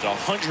ripped.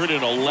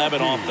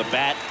 111 off the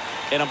bat.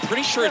 And I'm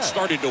pretty sure it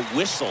started to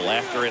whistle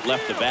after it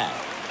left the bat.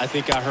 I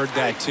think I heard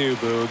that too,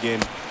 Boog.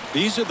 And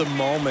these are the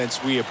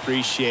moments we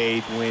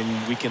appreciate when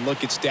we can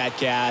look at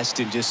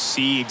StatCast and just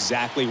see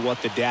exactly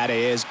what the data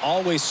is.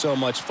 Always so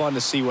much fun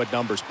to see what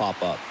numbers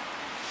pop up.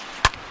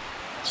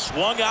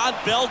 Swung on,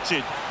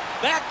 belted.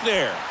 Back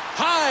there.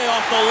 High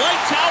off the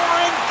light tower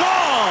and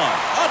gone.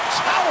 A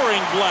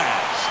towering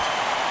blast.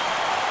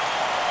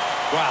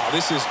 Wow,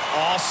 this is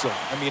awesome.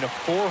 I mean, a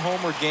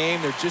 4-homer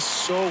game. They're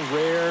just so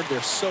rare.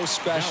 They're so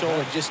special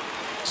and just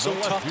so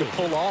tough to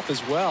pull off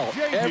as well.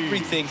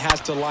 Everything has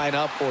to line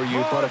up for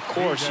you, but of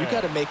course, you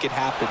got to make it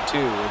happen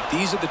too. And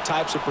these are the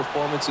types of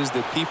performances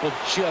that people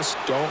just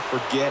don't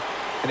forget,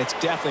 and it's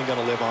definitely going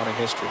to live on in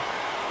history.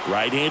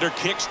 Right-hander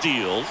kick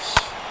steals,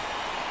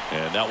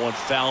 and that one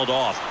fouled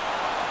off.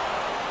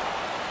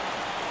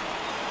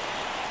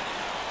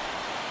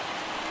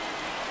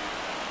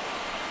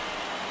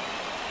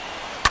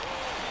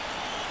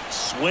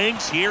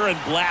 Swings here and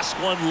blasts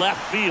one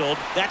left field.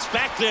 That's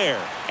back there.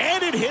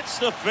 And it hits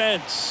the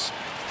fence.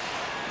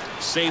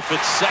 safe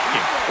at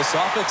second. This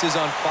offense is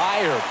on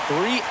fire.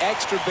 3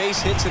 extra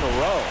base hits in a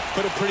row.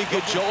 Put a pretty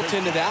good jolt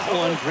into that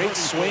one. Great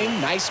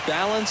swing, nice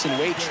balance and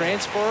weight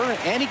transfer,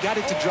 and he got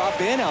it to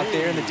drop in out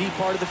there in the deep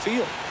part of the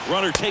field.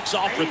 Runner takes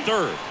off for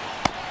third.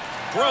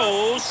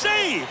 Throw,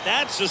 save.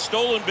 That's a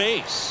stolen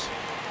base.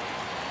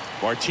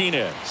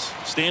 Martinez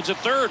stands at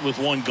third with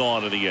 1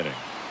 gone in the inning.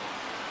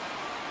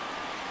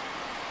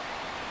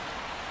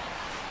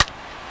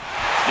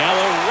 Now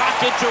a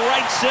rocket to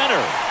right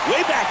center.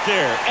 Way back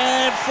there.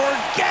 And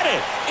forget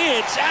it.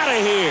 It's out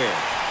of here.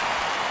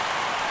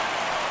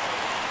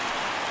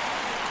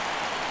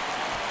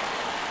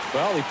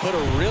 Well, he put a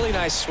really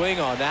nice swing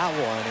on that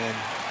one, and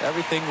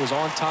everything was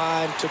on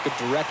time. Took a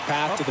direct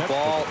path to the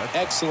ball.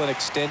 Excellent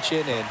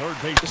extension, and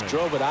just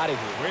drove it out of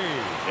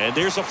here. And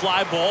there's a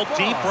fly ball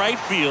deep right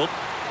field.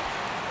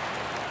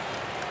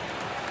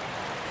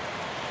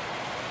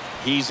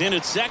 He's in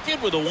at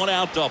second with a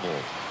 1-out double.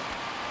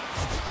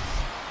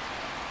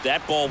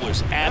 That ball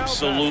was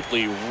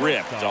absolutely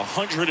ripped.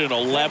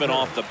 111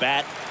 off the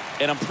bat,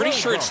 and I'm pretty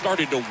sure it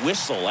started to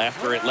whistle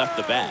after it left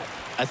the bat.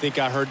 I think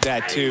I heard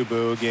that too,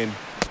 Boog. And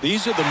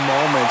these are the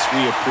moments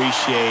we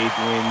appreciate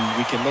when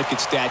we can look at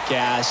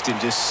StatCast and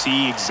just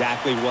see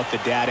exactly what the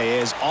data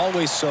is.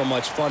 Always so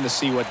much fun to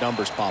see what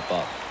numbers pop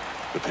up.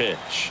 The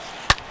pitch.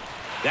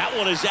 That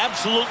one is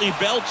absolutely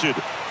belted.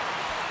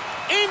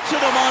 Into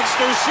the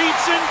monster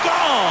seats and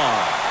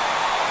gone.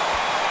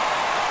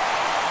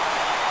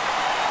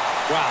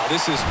 Wow,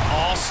 this is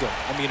awesome.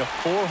 I mean, a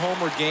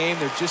 4-homer game.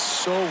 They're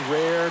just so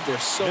rare. They're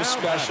so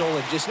special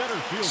and just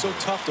so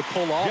tough to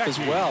pull off as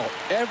well.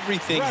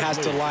 Everything has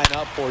to line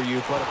up for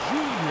you. But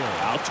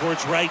out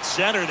towards right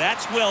center.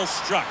 That's well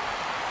struck.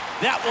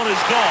 That one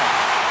is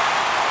gone.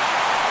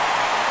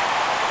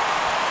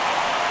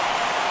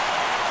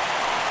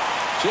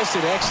 Just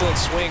an excellent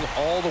swing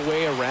all the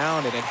way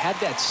around, and it had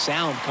that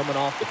sound coming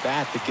off the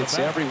bat that gets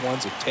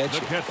everyone's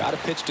attention. Got a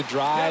pitch to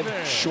drive,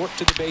 short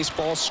to the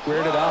baseball,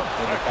 squared it up,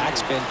 and the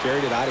backspin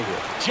carried it out of here.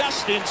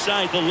 Just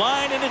inside the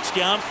line, and it's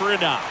down for a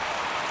knock.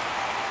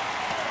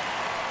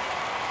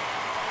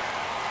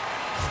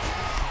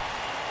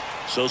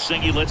 So,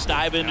 Singy, let's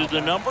dive into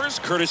the numbers,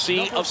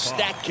 courtesy of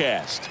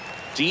StatCast.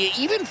 Do you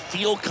even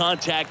feel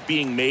contact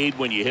being made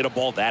when you hit a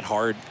ball that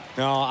hard?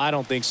 No, I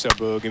don't think so,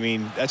 Boog. I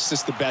mean, that's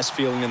just the best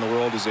feeling in the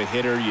world as a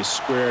hitter. You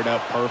square it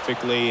up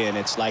perfectly, and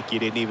it's like you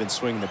didn't even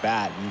swing the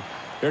bat. And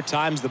there are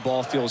times the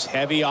ball feels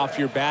heavy off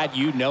your bat.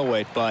 You know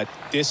it, but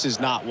this is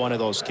not one of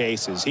those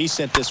cases. He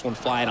sent this one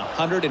flying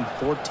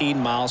 114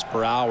 miles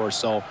per hour,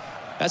 so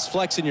that's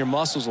flexing your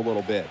muscles a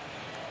little bit.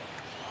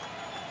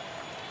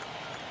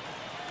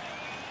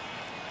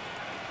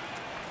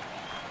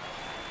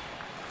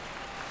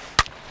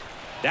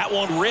 That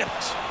one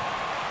ripped.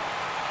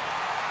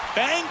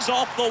 Bangs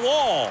off the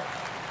wall.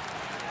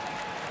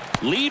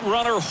 Lead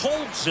runner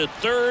holds at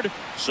third,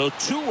 so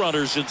 2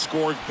 runners in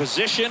scoring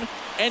position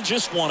and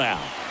just 1 out.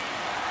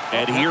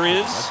 And here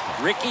is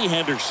Ricky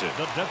Henderson.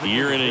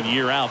 Year in and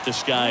year out,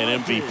 this guy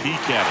an MVP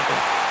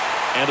candidate.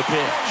 And a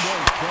pitch.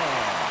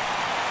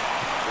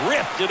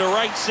 Ripped into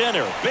right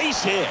center.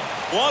 Base hit.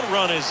 1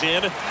 run is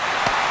in.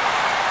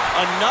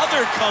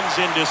 Another comes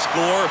in to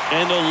score,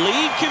 and the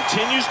lead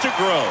continues to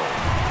grow.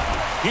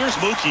 Here's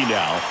Mookie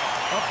now.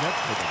 Up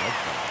next for the Red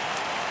Sox,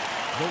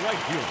 the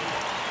right fielder.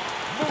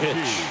 The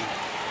pitch.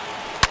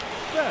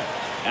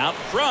 Out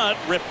front,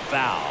 rip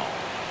foul.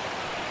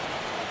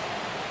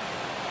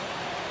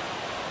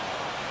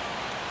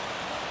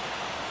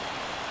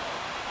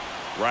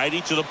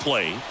 Righty to the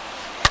plate.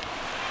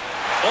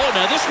 Oh,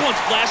 now this one's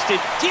blasted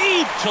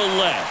deep to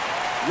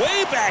left.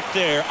 Way back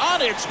there,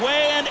 on its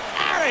way and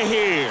out of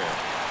here.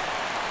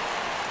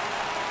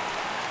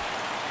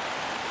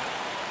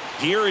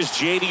 Here is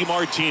J.D.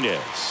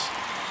 Martinez.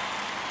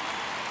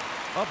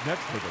 Up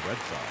next for the Red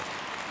Sox,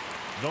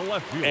 the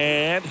left fielder.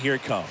 And here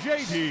it comes.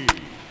 J.D.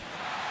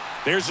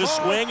 There's a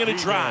swing and a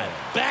drive.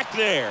 Back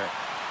there.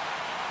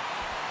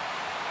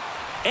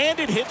 And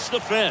it hits the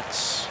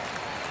fence.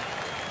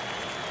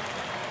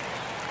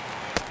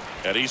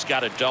 And he's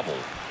got a double.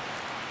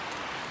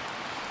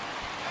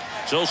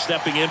 So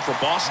stepping in for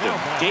Boston,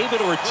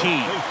 David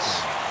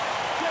Ortiz.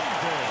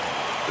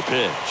 The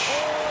pitch.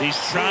 He's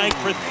trying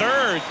for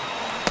third.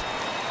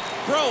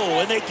 Throw,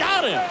 and they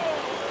got him.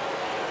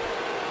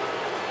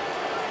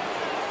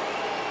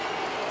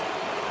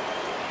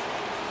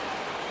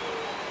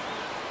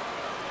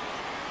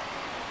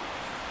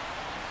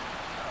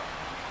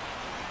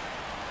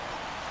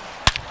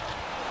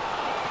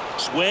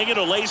 Swing and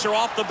a laser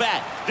off the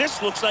bat. This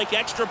looks like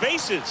extra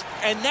bases.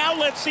 And now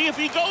let's see if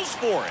he goes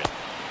for it.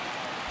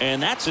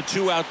 And that's a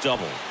 2-out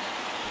double.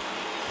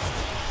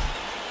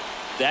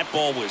 That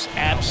ball was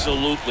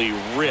absolutely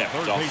ripped.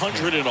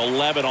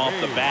 111 off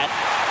the bat.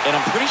 And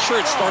I'm pretty sure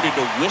it started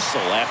to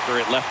whistle after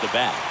it left the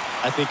bat.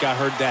 I think I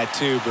heard that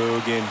too,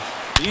 Boog. And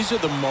these are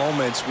the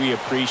moments we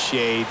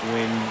appreciate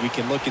when we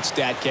can look at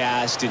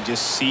StatCast and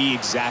just see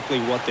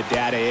exactly what the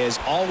data is.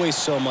 Always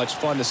so much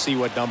fun to see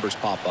what numbers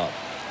pop up.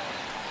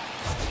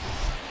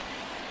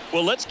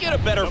 Well, let's get a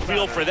better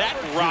feel for that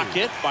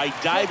rocket by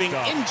diving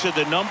into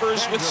the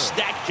numbers with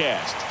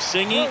StatCast.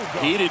 Singy,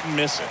 he didn't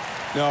miss it.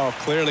 No,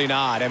 clearly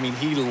not. I mean,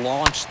 he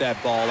launched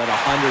that ball at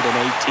 118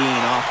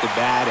 off the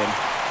bat, and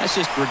that's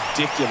just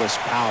ridiculous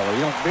power.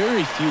 You know,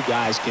 very few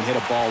guys can hit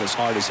a ball as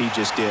hard as he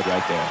just did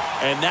right there.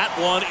 And that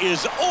one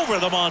is over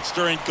the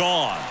monster and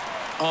gone.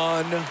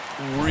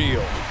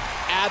 Unreal.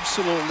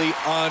 Absolutely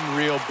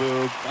unreal,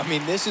 Boog. I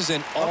mean, this is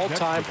an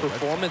all-time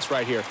performance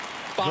right here.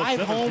 5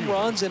 home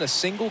runs in a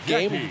single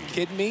game. Are you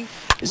kidding me?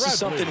 This is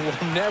something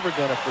we're never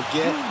going to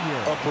forget.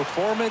 A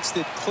performance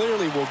that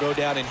clearly will go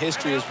down in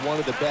history as one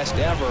of the best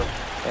ever.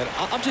 And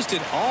I'm just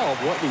in awe of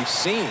what we've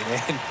seen.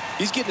 And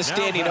he's getting a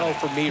standing O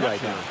for me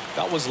right now.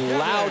 That was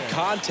loud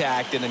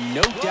contact and a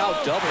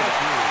no-doubt double.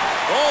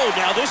 Oh,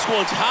 now this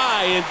one's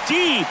high and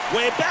deep.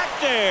 Way back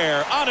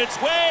there. On its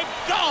way.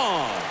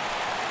 Gone.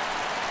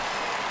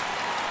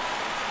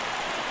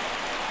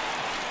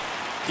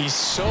 He's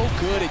so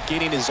good at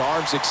getting his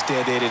arms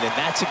extended, and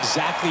that's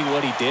exactly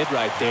what he did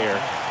right there.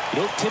 You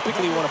don't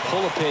typically want to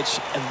pull a pitch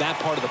in that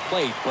part of the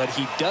plate, but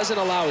he doesn't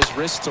allow his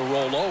wrists to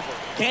roll over.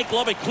 Can't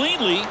glove it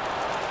cleanly.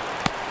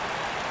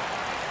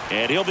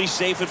 And he'll be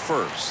safe at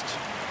first.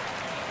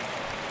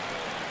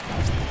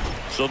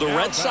 So the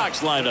Red Sox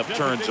lineup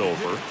turns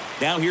over.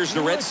 Now here's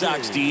the Red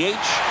Sox DH,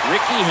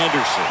 Ricky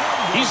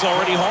Henderson. He's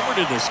already homered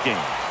in this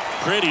game.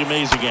 Pretty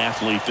amazing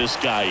athlete this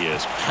guy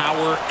is.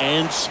 Power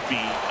and speed.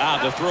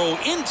 The throw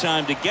in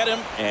time to get him,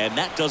 and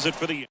that does it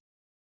for the.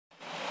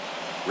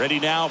 Ready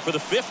now for the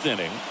 5th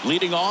inning.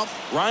 Leading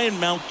off, Ryan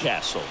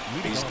Mountcastle.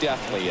 He's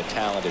definitely a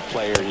talented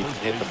player. He can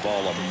hit the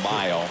ball a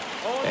mile,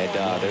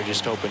 and they're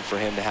just hoping for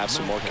him to have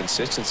some more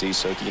consistency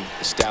so he can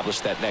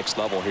establish that next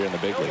level here in the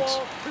big leagues.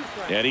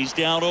 And he's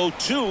down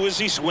 0-2 as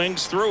he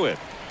swings through it.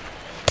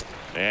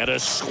 And a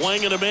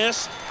swing and a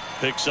miss.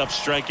 Picks up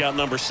strikeout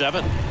number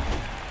 7.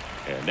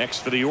 And next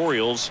for the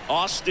Orioles,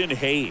 Austin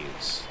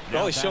Hayes.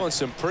 Well, he's showing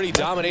some pretty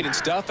dominating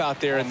stuff out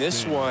there in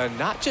this one,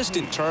 not just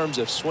in terms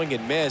of swing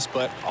and miss,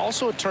 but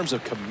also in terms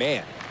of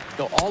command. You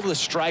know, all of the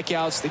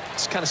strikeouts, they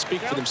just kind of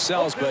speak for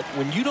themselves, but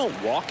when you don't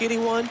walk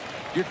anyone,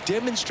 you're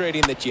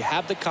demonstrating that you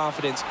have the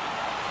confidence.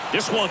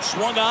 This one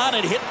swung on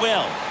and hit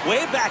well.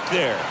 Way back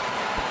there.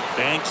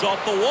 Banks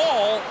off the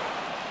wall.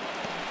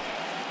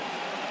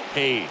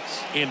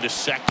 Hayes into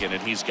second,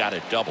 and he's got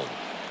it doubled.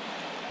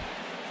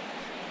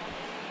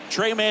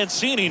 Trey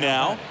Mancini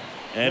now,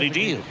 and he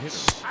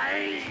deals.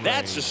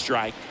 That's a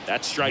strike.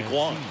 That's strike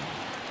 1.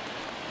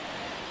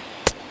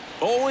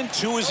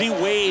 0-2 as he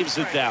waves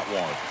at that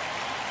one.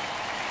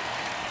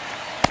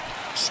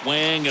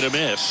 Swing and a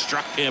miss.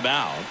 Struck him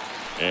out.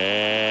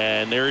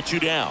 And there are 2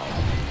 down.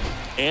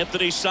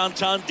 Anthony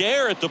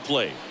Santander at the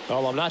plate.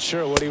 Well, I'm not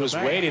sure what he was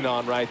waiting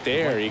on right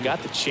there. He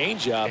got the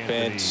changeup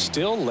and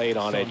still late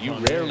on it. You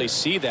rarely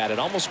see that. It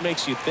almost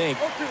makes you think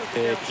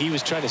that he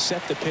was trying to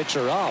set the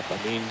pitcher up. I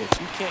mean,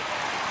 if you can't.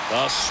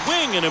 A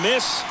swing and a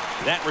miss.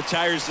 That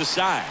retires the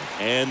side,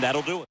 and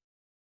that'll do it.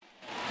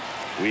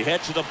 We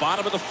head to the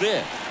bottom of the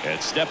 5th,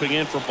 and stepping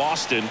in for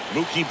Boston,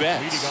 Mookie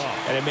Betts.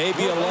 And it may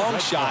be a long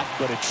shot,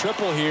 but a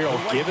triple here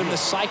will give him the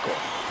cycle.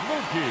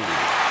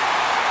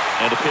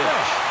 And a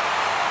pitch.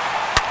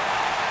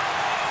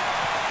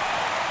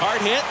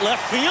 Hard hit,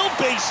 left field,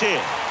 base hit.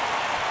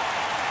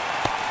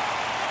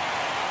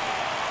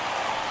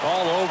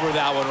 All over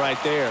that one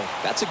right there.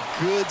 That's a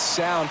good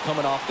sound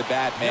coming off the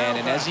bat, man.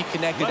 And as he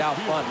connected out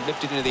front and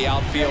lifted into the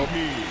outfield,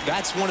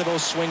 that's one of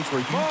those swings where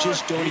you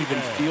just don't even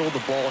feel the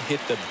ball hit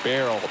the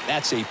barrel.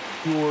 That's a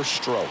pure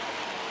stroke.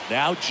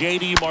 Now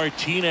J.D.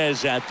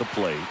 Martinez at the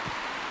plate.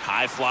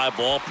 High fly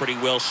ball, pretty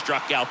well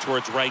struck out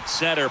towards right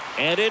center,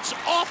 and it's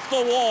off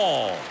the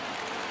wall.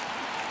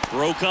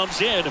 Throw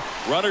comes in,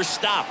 runner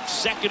stopped,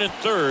 second and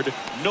third,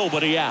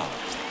 nobody out.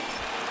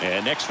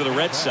 And next for the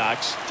Red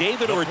Sox,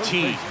 David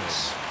Ortiz.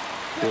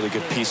 Really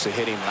good piece of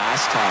hitting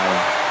last time,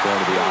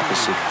 going to the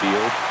opposite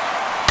field.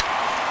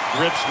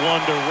 Rips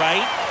one to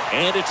right,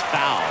 and it's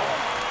foul.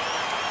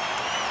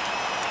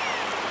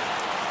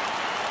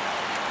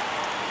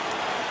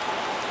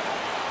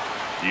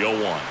 The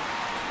 0-1.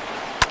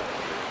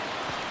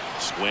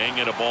 Swing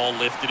and a ball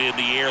lifted in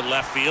the air,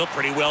 left field,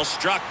 pretty well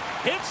struck.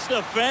 Hits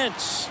the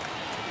fence.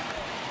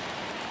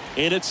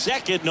 In at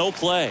second, no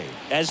play.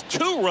 As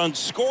 2 runs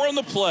score on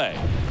the play.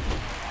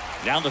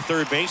 Now the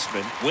third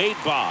baseman, Wade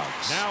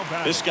Boggs.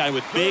 This guy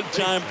with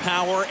big-time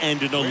power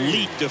and an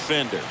elite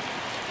defender.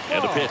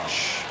 And a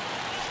pitch.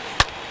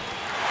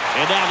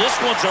 And now this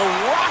one's a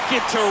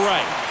rocket to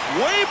right.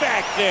 Way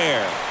back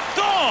there.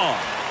 Gone.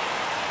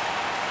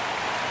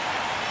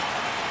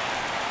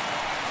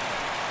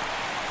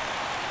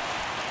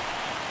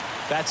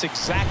 That's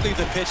exactly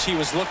the pitch he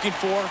was looking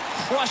for.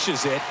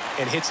 Crushes it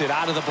and hits it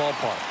out of the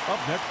ballpark. Up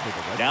next for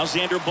the Red Now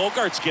Xander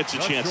Bogaerts gets a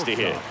chance to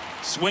hit.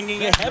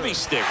 Swinging a heavy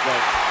stick.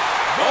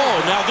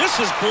 Oh, now this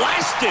is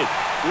blasted.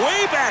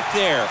 Way back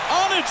there.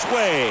 On its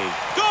way.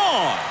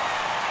 Gone.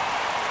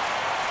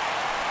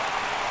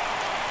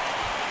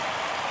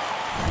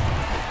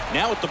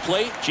 Now at the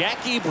plate,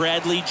 Jackie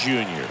Bradley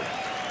Jr.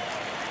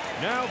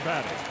 Now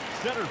batting,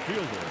 center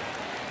fielder.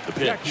 The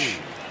pitch.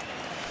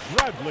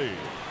 Bradley.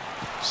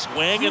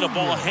 Swing and a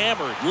ball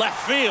hammered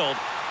left field.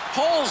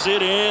 Pulls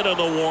it in on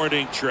the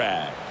warning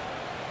track.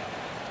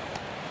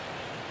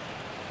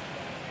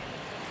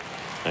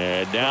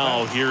 And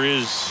now here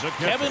is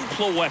Kevin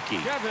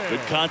Plawecki. Good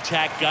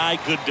contact guy,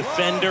 good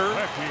defender.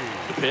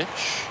 The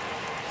pitch.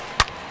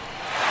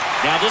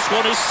 Now this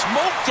one is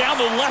smoked down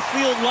the left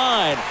field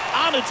line.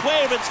 On its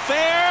way, if it's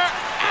fair,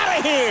 out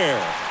of here.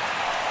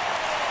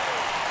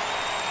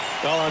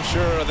 Well, I'm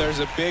sure there's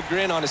a big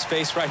grin on his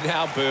face right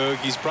now, Boog.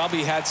 He's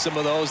probably had some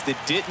of those that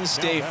didn't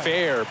stay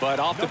fair, but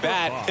off the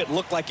bat, it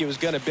looked like it was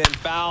going to bend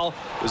foul.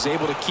 Was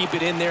able to keep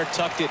it in there,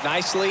 tucked it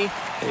nicely,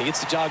 and he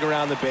gets the jog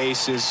around the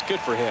bases. Good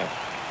for him.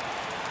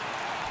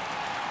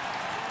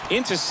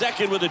 Into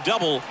second with a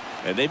double,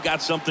 and they've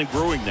got something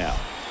brewing now.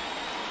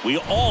 We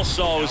all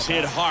saw it was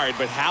hit hard,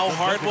 but how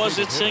hard was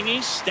it, Singy?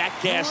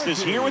 StatCast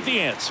is here with the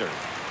answer.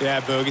 Yeah,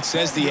 Boog, it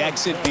says the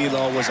exit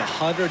velo was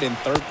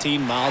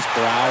 113 miles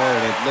per hour,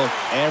 and it looked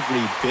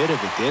every bit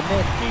of it, didn't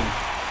it? I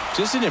mean,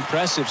 just an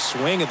impressive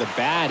swing of the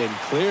bat, and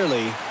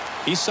clearly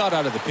he saw it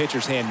out of the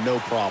pitcher's hand no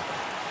problem.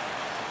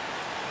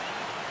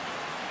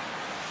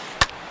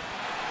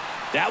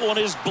 That one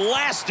is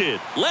blasted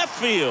left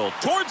field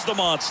towards the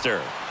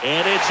monster,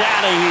 and it's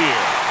out of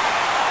here.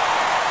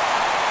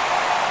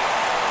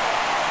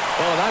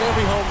 Well, not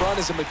every home run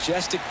is a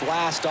majestic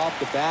blast off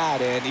the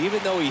bat, and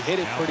even though he hit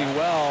it pretty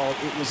well,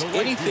 it was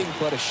anything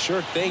but a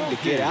sure thing to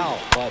get out.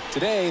 But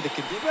today, the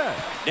condition.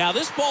 Now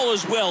this ball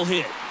is well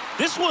hit.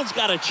 This one's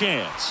got a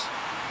chance,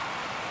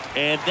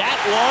 and that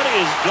one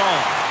is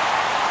gone.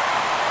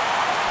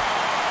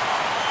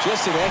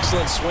 Just an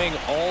excellent swing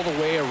all the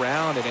way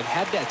around, and it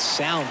had that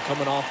sound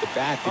coming off the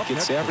bat that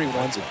gets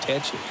everyone's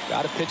attention.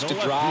 Got a pitch to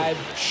drive,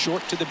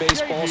 short to the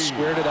baseball,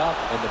 squared it up,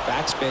 and the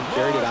backspin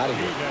carried it out of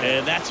here.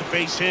 And that's a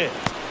base hit.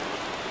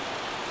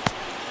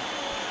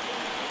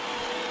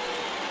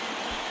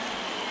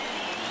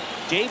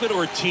 David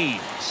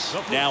Ortiz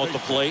now at the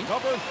plate.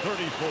 Number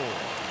 34.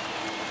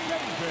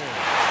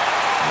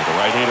 The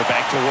right-hander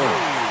back to work.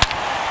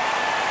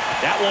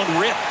 That one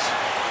ripped.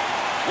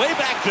 Way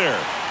back there.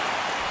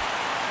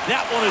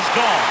 That one is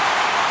gone.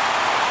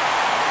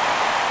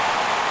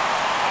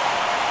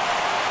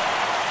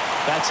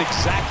 That's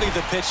exactly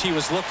the pitch he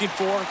was looking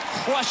for.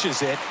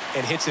 Crushes it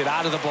and hits it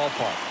out of the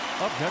ballpark.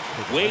 Up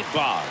next, Wade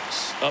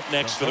Boggs up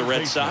next for the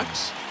Red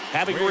Sox.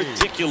 Having a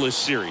ridiculous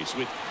series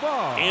with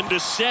into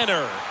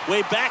center.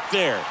 Way back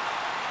there.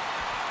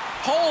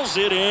 Pulls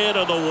it in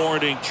on the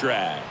warning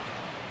track.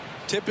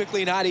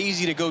 Typically not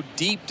easy to go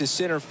deep to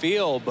center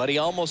field, but he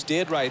almost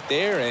did right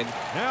there and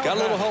got a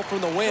little help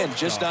from the wind,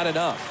 just not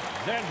enough.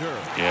 And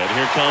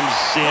here comes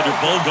Xander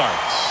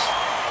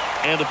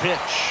Bogaerts. And the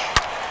pitch.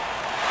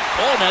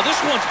 Oh, now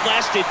this one's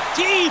blasted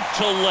deep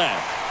to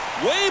left.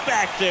 Way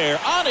back there,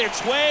 on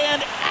its way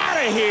and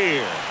out of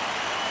here.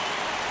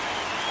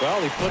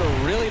 Well, he put a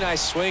really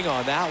nice swing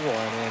on that one,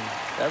 and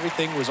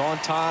everything was on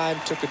time.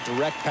 Took a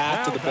direct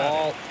path to the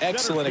ball.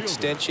 Excellent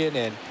extension,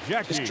 and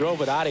just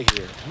drove it out of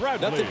here.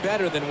 Nothing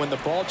better than when the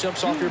ball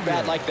jumps off your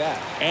bat like that.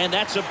 And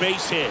that's a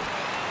base hit.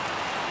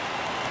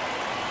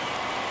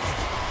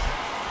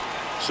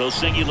 So,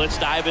 Singy, let's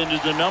dive into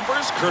the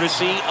numbers,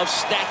 courtesy of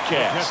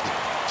StatCast.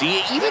 Do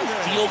you even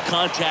feel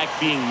contact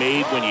being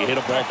made when you hit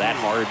a ball that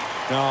hard?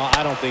 No,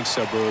 I don't think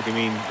so, Boog. I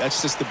mean,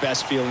 that's just the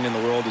best feeling in the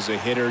world as a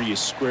hitter. You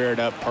square it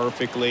up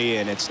perfectly,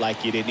 and it's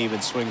like you didn't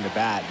even swing the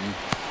bat. And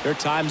there are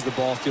times the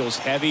ball feels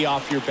heavy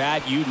off your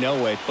bat. You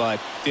know it,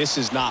 but this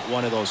is not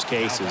one of those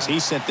cases. He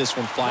sent this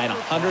one flying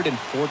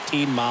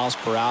 114 miles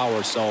per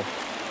hour, so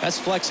that's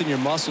flexing your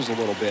muscles a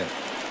little bit.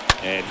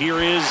 And here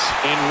is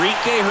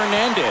Enrique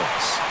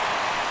Hernandez.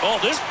 Oh,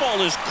 this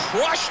ball is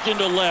crushed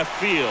into left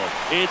field.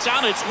 It's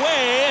on its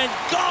way and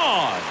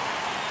gone.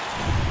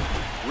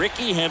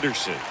 Ricky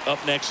Henderson up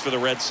next for the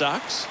Red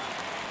Sox.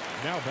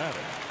 Now batting,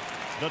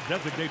 the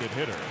designated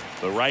hitter.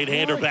 The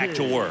right-hander back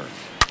to work.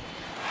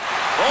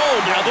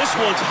 Oh, now this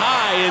one's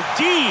high and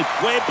deep.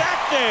 Way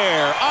back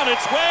there. On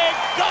its way,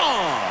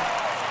 gone.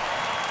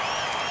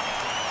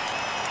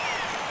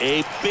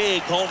 A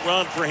big home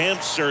run for him,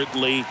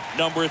 certainly.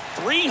 Number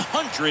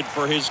 300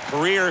 for his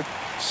career.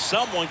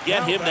 Someone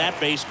get him that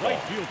baseball.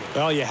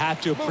 Well, you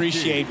have to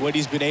appreciate what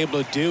he's been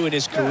able to do in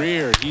his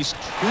career. He's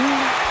truly...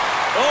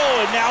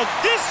 Oh, and now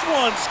this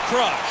one's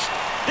crushed.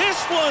 This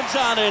one's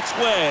on its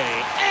way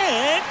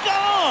and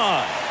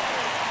gone.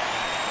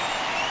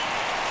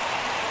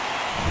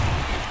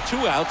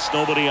 2 outs,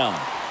 nobody on.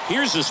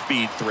 Here's a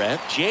speed threat,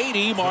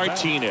 J.D.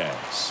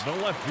 Martinez. The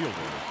left fielder,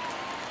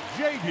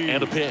 J.D.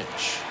 And a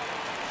pitch.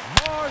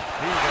 Martinez.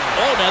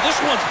 Oh, now this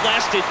one's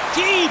blasted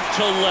deep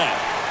to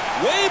left.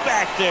 Way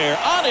back there,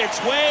 on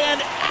its way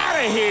and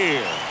out of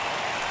here.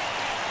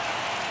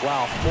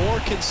 Wow, 4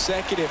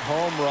 consecutive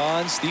home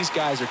runs. These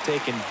guys are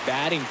taking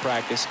batting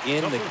practice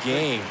in the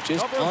game.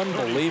 Just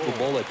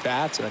unbelievable at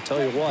bats. And I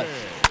tell you what,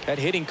 that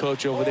hitting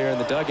coach over there in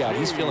the dugout,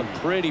 he's feeling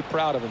pretty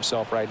proud of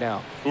himself right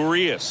now.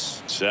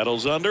 Urias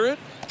settles under it,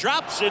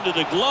 drops into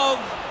the glove,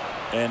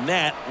 and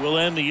that will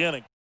end the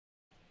inning.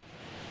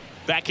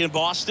 Back in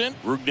Boston,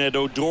 Rougned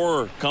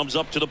Odor comes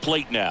up to the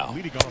plate now.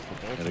 Leading off for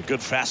Baltimore, And a good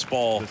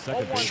fastball, the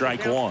second baseman,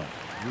 strike one.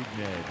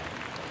 Rougned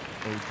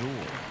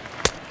Odor.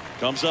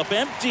 Comes up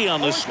empty on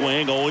the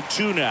swing,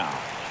 0-2 now.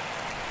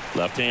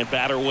 Left-hand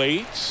batter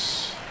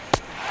waits.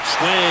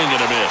 Swing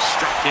and a miss,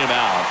 struck him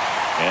out.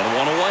 And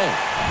one away.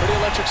 Pretty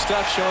electric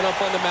stuff showing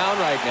up on the mound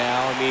right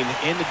now. I mean,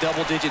 in the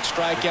double-digit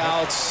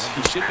strikeouts,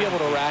 he should be able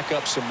to rack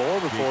up some more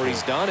before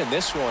he's done in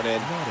this one.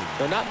 And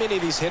not many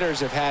of these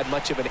hitters have had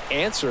much of an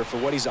answer for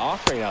what he's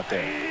offering out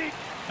there.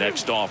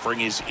 Next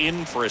offering is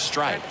in for a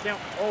strike.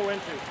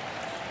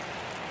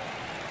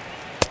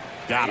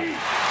 Got him.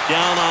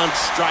 Down on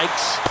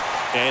strikes,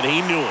 and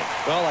he knew it.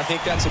 Well, I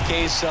think that's a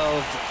case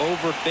of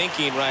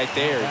overthinking right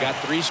there. Got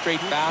 3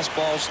 straight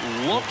fastballs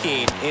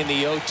looking in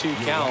the 0-2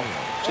 count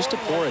just to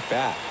pour it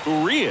back.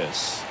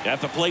 Urias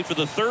at the plate for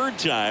the 3rd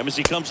time as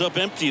he comes up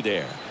empty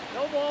there.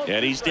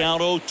 And he's down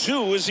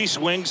 0-2 as he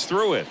swings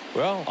through it.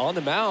 Well, on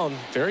the mound,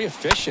 very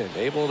efficient,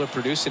 able to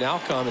produce an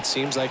outcome, it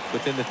seems like,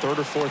 within the 3rd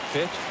or 4th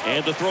pitch.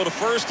 And the throw to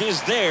first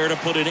is there to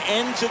put an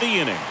end to the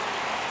inning.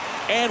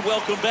 And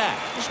welcome back.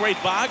 It's Ray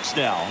Boggs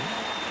now.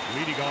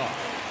 Leading off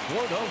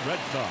for the Red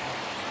Sox,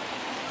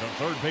 the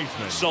third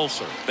baseman,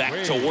 Sulcer back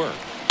to work.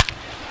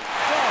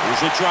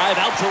 There's a drive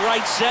out to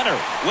right center.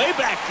 Way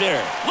back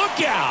there.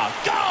 Look out.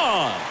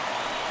 Gone.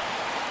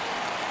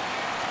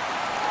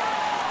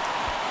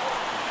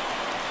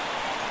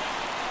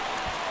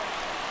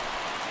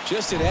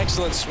 Just an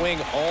excellent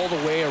swing all the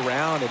way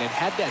around, and it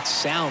had that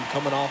sound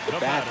coming off the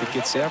bat that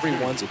gets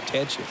everyone's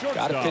attention.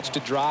 Got a pitch to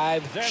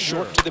drive,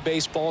 short to the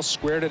baseball,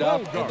 squared it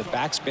up, and the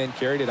backspin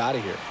carried it out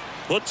of here.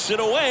 Puts it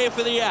away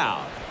for the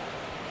out.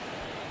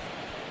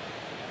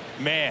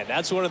 Man,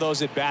 that's one of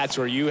those at-bats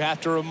where you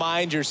have to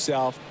remind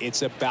yourself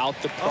it's about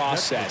the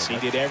process. He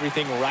did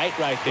everything right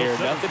there.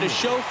 Nothing to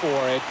show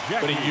for it,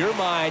 but in your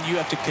mind, you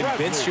have to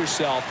convince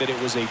yourself that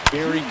it was a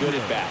very good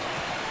at-bat.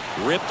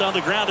 Ripped on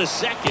the ground to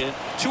second,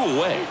 2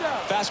 away.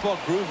 Fastball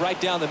groove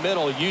right down the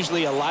middle.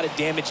 Usually a lot of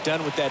damage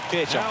done with that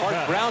pitch. A hard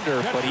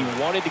grounder, but he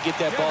wanted to get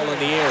that ball in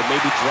the air,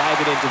 maybe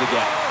drive it into the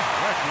gap.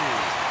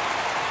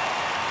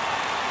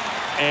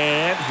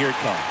 And here it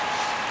comes.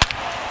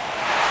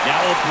 Now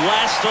a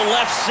blast to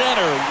left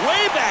center,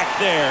 way back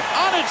there,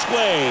 on its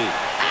way,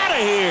 out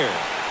of here.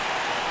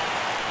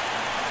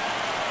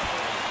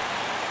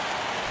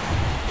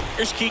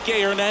 Here's Kike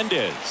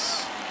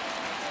Hernandez.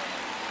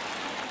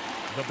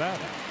 the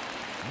batter,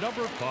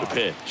 number 5. The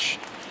pitch.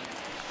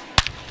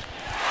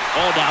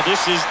 Oh, now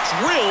this is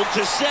drilled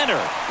to center,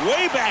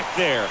 way back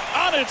there,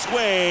 on its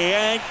way,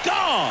 and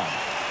gone.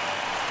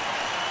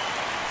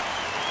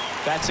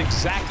 That's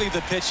exactly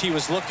the pitch he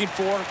was looking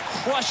for.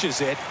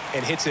 Crushes it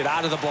and hits it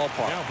out of the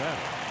ballpark.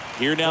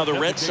 Here now the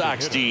Red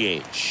Sox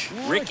DH,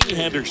 Ricky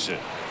Henderson.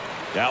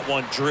 That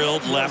one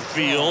drilled left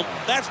field.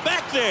 That's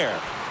back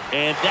there.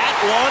 And that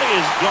one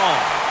is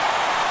gone.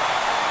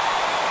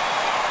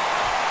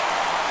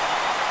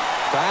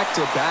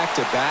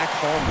 Back-to-back-to-back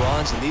home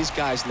runs, and these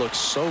guys look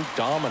so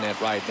dominant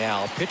right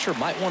now. Pitcher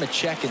might want to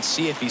check and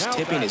see if he's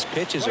tipping his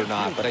pitches or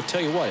not. But I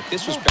tell you what, if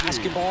this was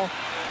basketball,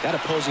 that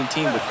opposing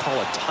team would call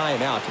a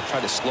timeout to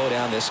try to slow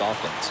down this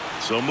offense.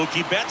 So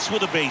Mookie Betts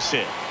with a base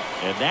hit.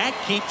 And that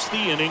keeps the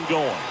inning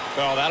going.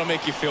 Oh, that'll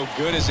make you feel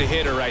good as a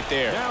hitter right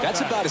there.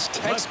 That's about as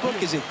textbook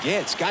as it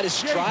gets. Got his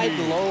stride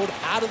load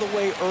out of the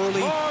way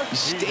early. He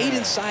stayed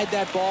inside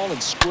that ball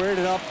and squared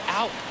it up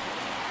out.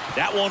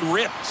 That one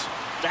ripped.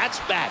 That's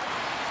back.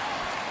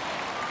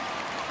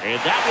 And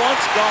that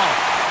one's gone.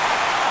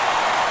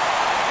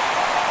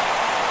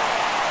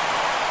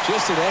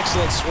 Just an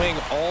excellent swing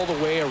all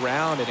the way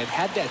around, and it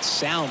had that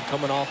sound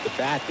coming off the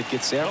bat that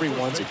gets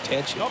everyone's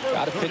attention.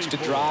 Got a pitch to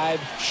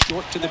drive,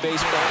 short to the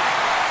baseball.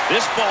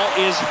 This ball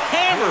is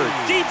hammered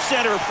deep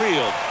center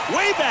field.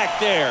 Way back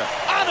there,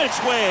 on its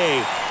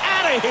way,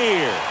 out of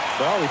here.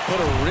 Well, he put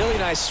a really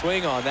nice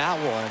swing on that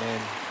one,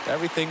 and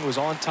everything was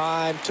on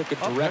time. Took a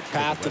direct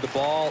path to the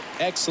ball.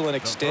 Excellent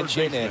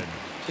extension, and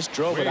just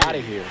drove it out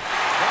of here.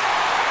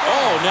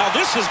 Oh, now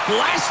this is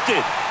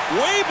blasted.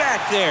 Way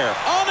back there,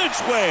 on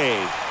its way,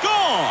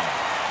 gone.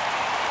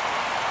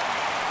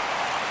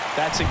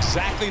 That's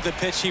exactly the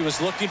pitch he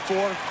was looking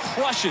for.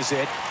 Crushes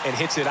it and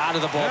hits it out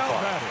of the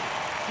ballpark.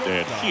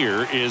 And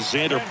here is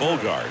Xander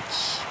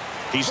Bogaerts.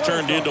 He's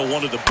turned into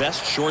one of the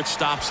best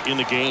shortstops in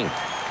the game.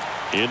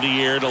 In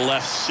the air to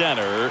left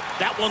center.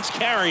 That one's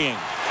carrying.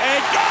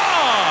 And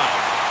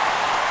gone!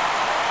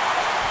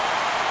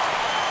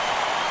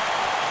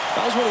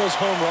 That was one of those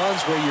home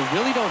runs where you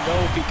really don't know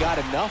if he got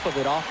enough of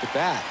it off the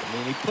bat. I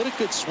mean, he put a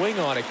good swing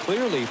on it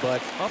clearly,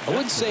 but I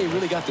wouldn't say he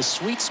really got the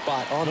sweet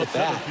spot on the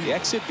bat. The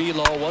exit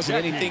velo wasn't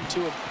anything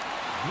to him.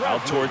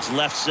 Out towards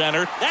left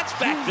center. That's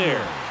back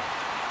there.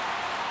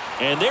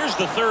 And there's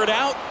the third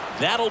out.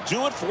 That'll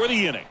do it for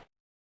the inning.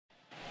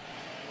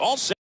 All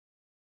set.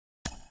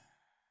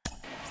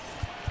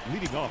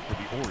 Leading off for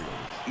the Orioles.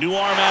 New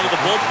arm out of the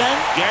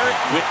bullpen, Garrett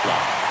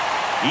Whitlock.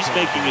 He's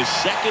making his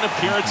second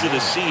appearance of the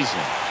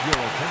season.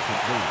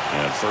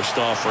 And first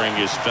offering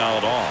is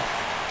fouled off.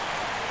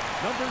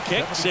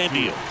 Kicks and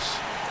deals.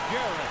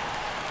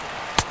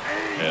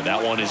 And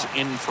that one is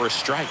in for a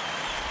strike.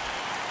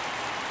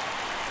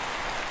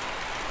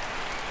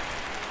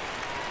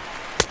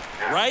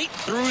 Right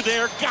through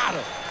there, got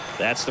him.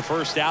 That's the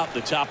first out at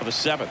the top of the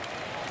 7th.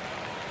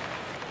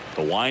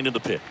 The wind of the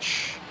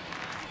pitch.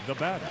 The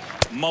batter.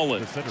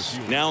 Mullins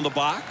now in the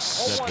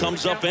box.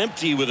 Comes up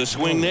empty with a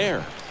swing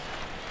there.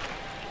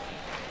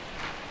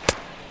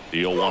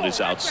 The 0-1 is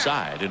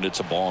outside, and it's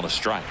a ball and a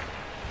strike.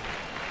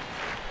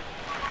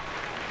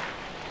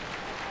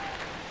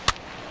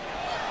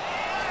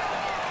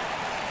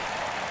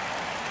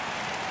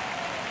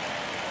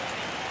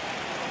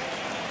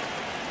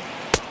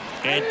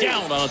 And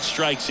down on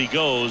strikes he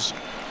goes.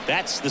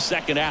 That's the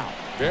second out.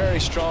 Very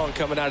strong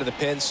coming out of the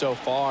pen so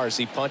far as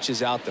he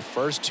punches out the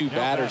first 2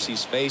 batters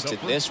he's faced in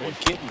this one,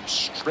 getting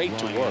straight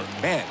to work.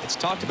 Man, it's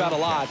talked about a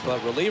lot,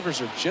 but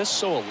relievers are just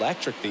so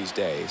electric these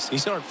days.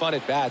 These aren't fun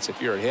at bats if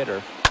you're a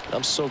hitter.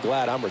 I'm so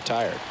glad I'm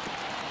retired.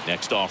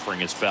 Next offering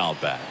is fouled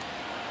back.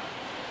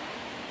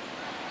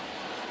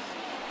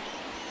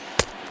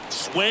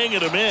 Swing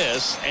and a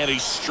miss, and he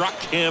struck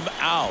him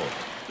out.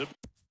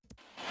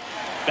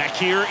 Back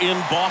here in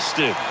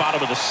Boston,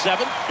 bottom of the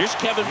 7th. Here's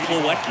Kevin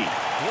Plawecki.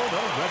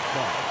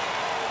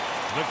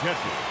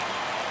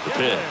 The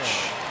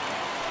pitch.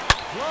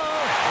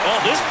 Oh,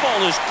 this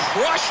ball is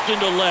crushed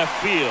into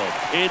left field.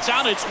 It's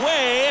on its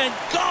way and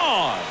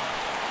gone.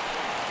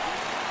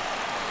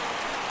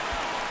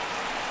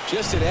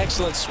 Just an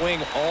excellent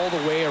swing all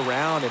the way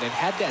around, and it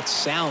had that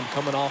sound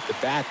coming off the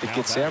bat that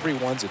gets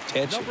everyone's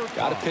attention.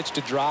 Got a pitch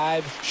to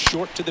drive,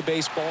 short to the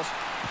baseball.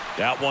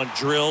 That one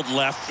drilled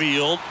left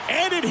field,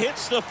 and it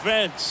hits the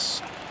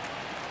fence.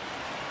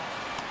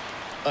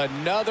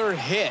 Another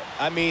hit.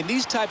 I mean,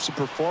 these types of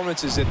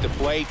performances at the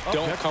plate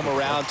don't come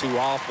around too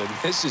often.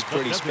 This is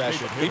pretty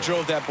special. He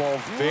drove that ball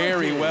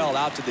very well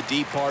out to the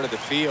deep part of the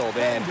field,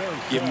 and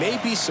you may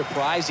be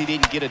surprised he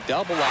didn't get a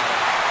double out of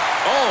it.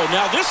 Oh,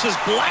 now this is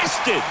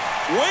blasted.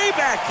 Way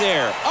back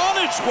there,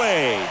 on its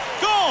way,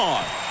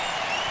 gone.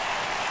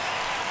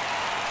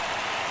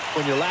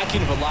 When you're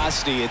lacking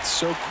velocity, it's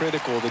so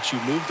critical that you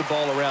move the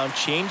ball around,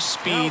 change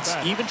speeds,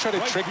 even try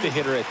to trick the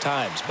hitter at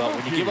times. But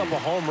when you give up a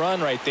home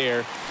run right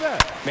there,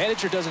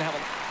 manager doesn't have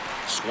a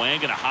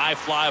swing and a high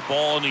fly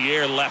ball in the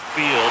air left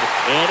field,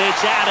 and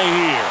it's out of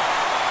here.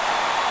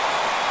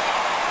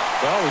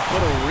 Well, we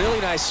put a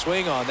really nice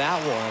swing on that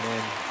one,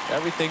 and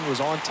everything was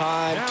on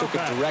time, took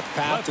a direct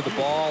path to the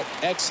ball,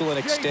 excellent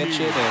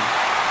extension, and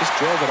just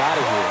drove it out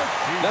of here.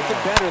 Nothing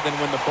better than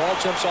when the ball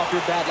jumps off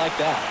your bat like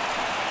that.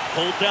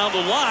 Pulled down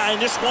the line.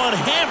 This one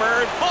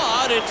hammered,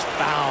 but it's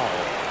foul.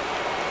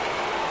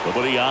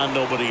 Nobody on,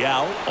 nobody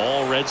out.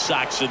 All Red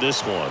Sox in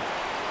this one.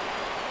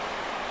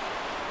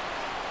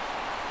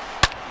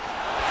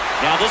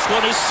 Now this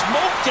one is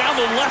smoked down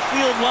the left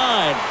field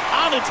line.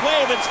 On its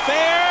way, if it's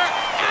fair,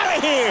 out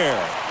of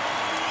here.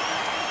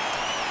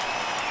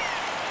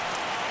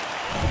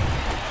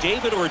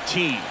 David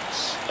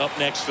Ortiz up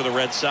next for the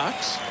Red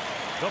Sox.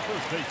 The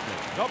first baseman,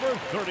 number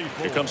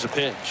 34. Here comes the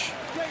pitch.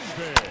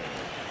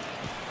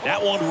 That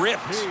one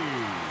ripped.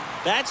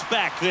 That's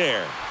back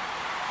there.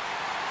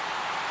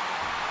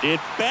 It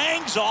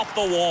bangs off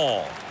the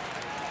wall.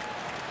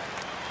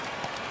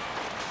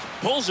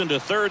 Pulls into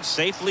third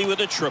safely with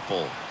a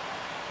triple.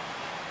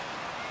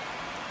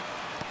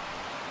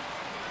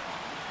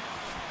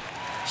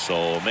 So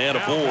a man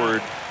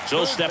aboard.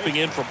 So stepping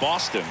in for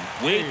Boston,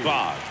 Wade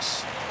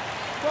Boggs.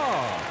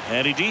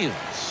 And he deals.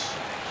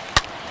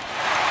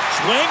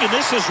 Swing, and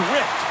this is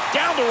ripped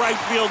down the right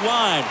field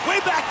line. Way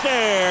back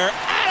there.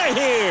 Out of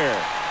here.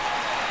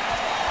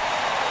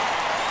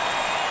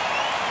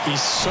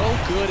 He's so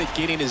good at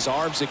getting his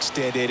arms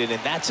extended, and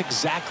that's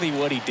exactly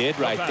what he did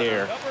right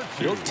there.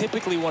 You don't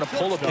typically want to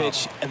pull a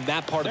pitch in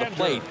that part of the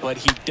plate, but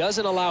he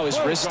doesn't allow his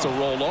wrists to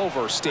roll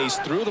over, stays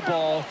through the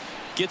ball,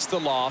 gets the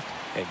loft,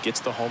 and gets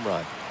the home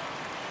run.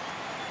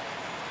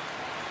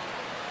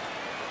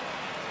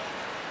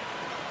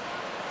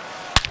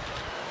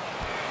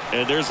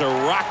 And there's a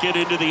rocket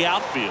into the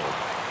outfield.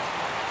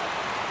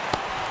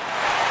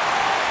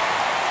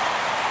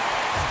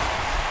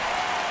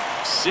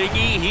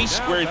 Siggy, he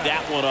squared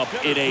that one up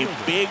in a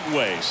big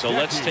way. So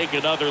let's take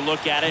another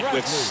look at it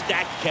with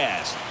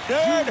StatCast.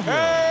 Good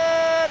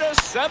head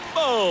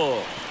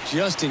assemble.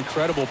 Just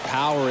incredible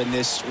power in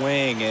this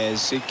swing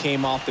as it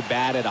came off the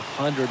bat at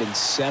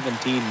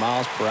 117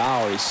 miles per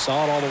hour. He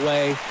saw it all the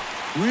way.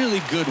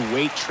 Really good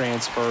weight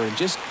transfer and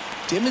just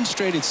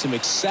demonstrated some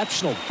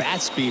exceptional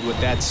bat speed with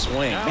that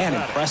swing. Man,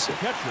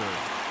 impressive.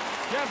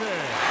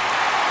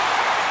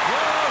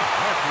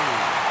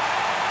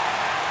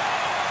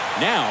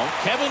 Now,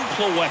 Kevin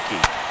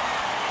Plawecki.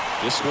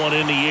 This one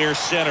in the air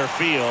center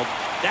field.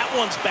 That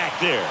one's back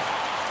there.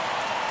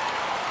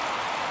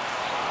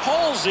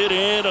 Hauls it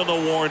in on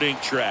the warning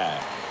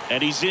track.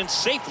 And he's in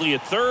safely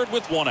at third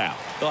with one out.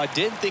 Well, I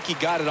didn't think he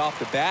got it off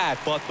the bat,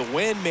 but the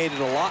wind made it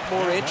a lot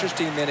more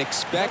interesting than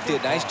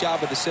expected. Nice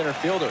job of the center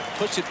fielder.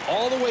 Pushed it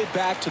all the way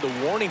back to the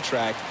warning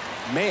track.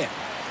 Man.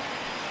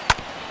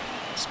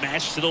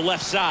 Smash to the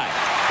left side.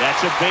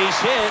 That's a base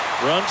hit.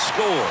 Run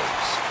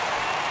scores.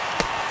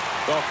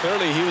 Well,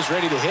 clearly he was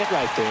ready to hit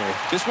right there.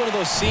 Just one of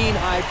those seeing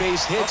eye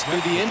base hits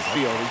through the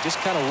infield. He just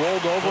kind of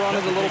rolled over on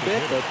it a little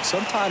bit, but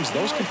sometimes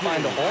those can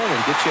find a hole and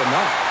get you a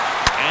knock.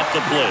 At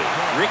the plate,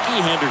 Ricky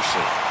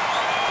Henderson.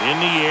 In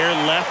the air,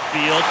 left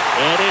field,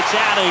 and it's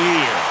out of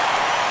here.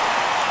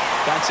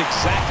 That's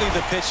exactly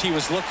the pitch he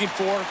was looking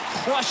for.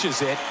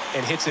 Crushes it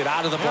and hits it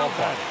out of the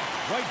ballpark.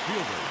 Right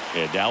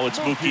fielder. And now it's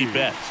Mookie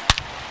Betts.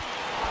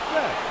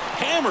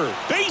 Hammer,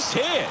 base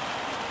hit.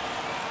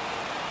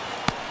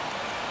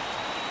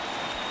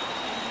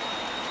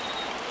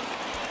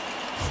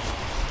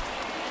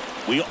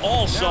 We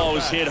all saw it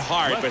was hit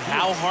hard, but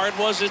how hard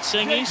was it,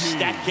 Singy?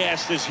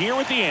 StatCast is here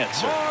with the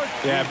answer.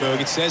 Yeah,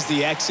 Boog, it says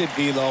the exit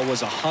velo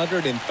was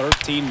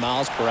 113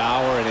 miles per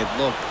hour, and it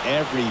looked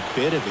every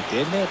bit of it,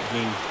 didn't it? I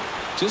mean,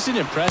 just an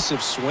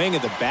impressive swing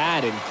of the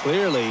bat, and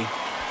clearly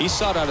he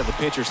saw it out of the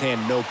pitcher's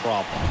hand no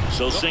problem.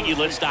 So, Singy,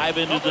 let's dive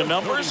into the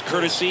numbers,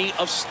 courtesy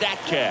of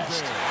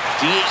StatCast.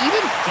 Do you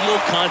even feel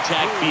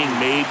contact being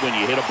made when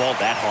you hit a ball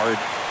that hard?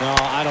 No,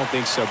 I don't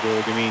think so,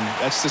 Boog. I mean,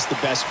 that's just the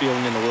best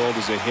feeling in the world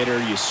as a hitter.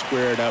 You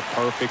square it up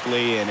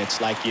perfectly, and it's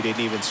like you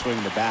didn't even swing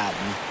the bat.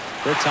 And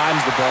there are times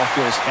the ball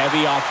feels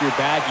heavy off your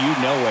bat. You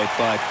know it,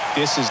 but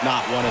this is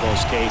not one of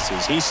those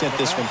cases. He sent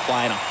this one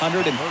flying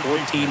 114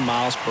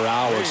 miles per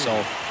hour,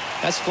 so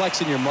that's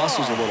flexing your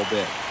muscles a little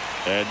bit.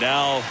 And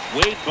now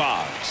Wade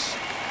Boggs.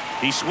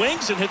 He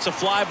swings and hits a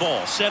fly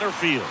ball, center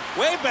field,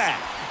 way back.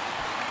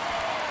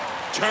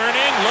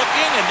 Turning,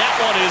 looking, and that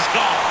one is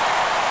gone.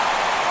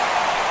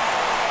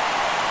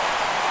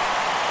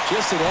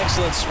 Just an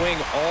excellent swing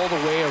all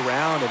the way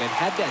around, and it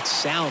had that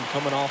sound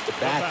coming off the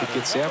bat that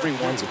gets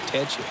everyone's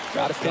attention.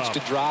 Got a pitch to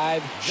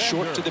drive,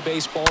 short to the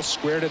baseball,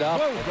 squared it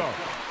up.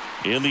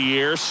 In the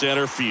air,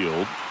 center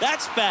field.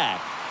 That's back.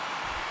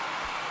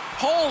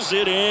 Pulls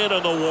it in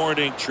on the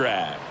warning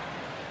track.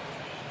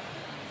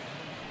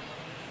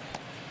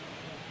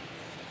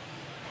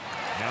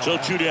 So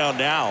 2 down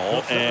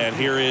now, and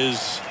here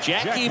is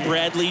Jackie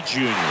Bradley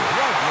Jr.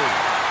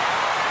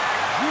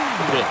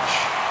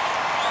 Pitch.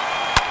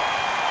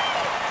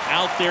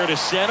 Out there to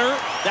center.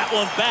 That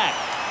one back.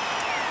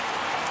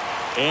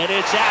 And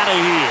it's out of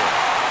here.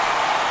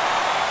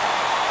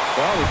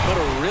 Well, we put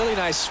a really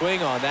nice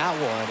swing on that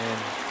one,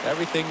 and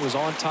everything was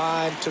on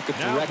time. Took a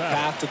direct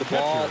path to the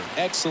ball.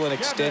 Excellent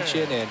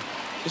extension, and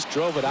just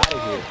drove it out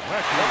of here.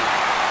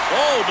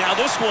 Oh, now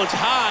this one's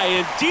high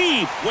and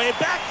deep. Way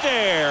back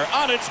there.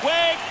 On its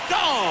way.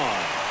 Gone.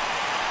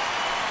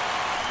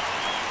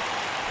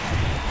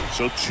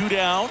 So 2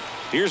 down.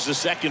 Here's the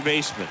second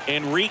baseman,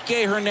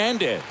 Enrique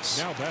Hernandez.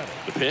 Now batting.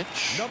 The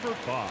pitch. Number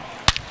 5.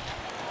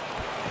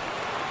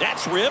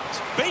 That's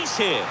ripped. Base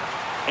hit.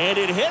 And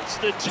it hits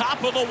the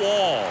top of the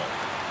wall.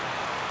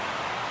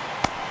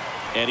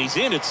 And he's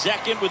in at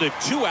second with a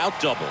 2-out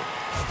double.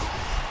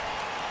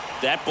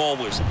 That ball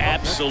was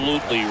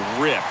absolutely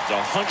ripped.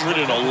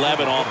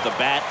 111 off the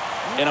bat.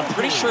 And I'm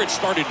pretty sure it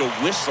started to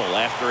whistle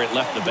after it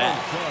left the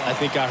bat. I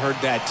think I heard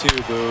that too,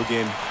 Boog.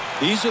 And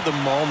these are the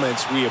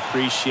moments we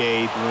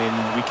appreciate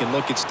when we can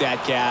look at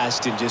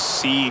StatCast and just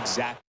see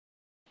exactly.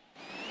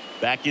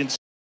 Back in.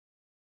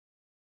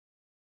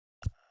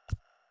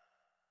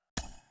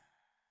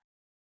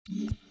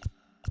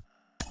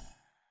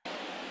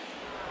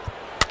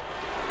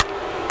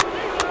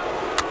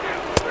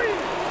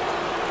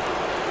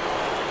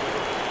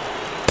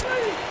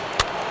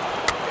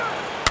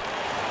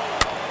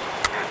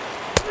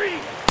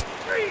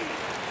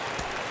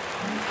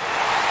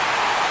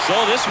 So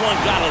this one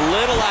got a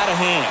little out of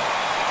hand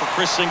for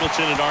Chris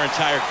Singleton and our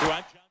entire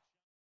crew.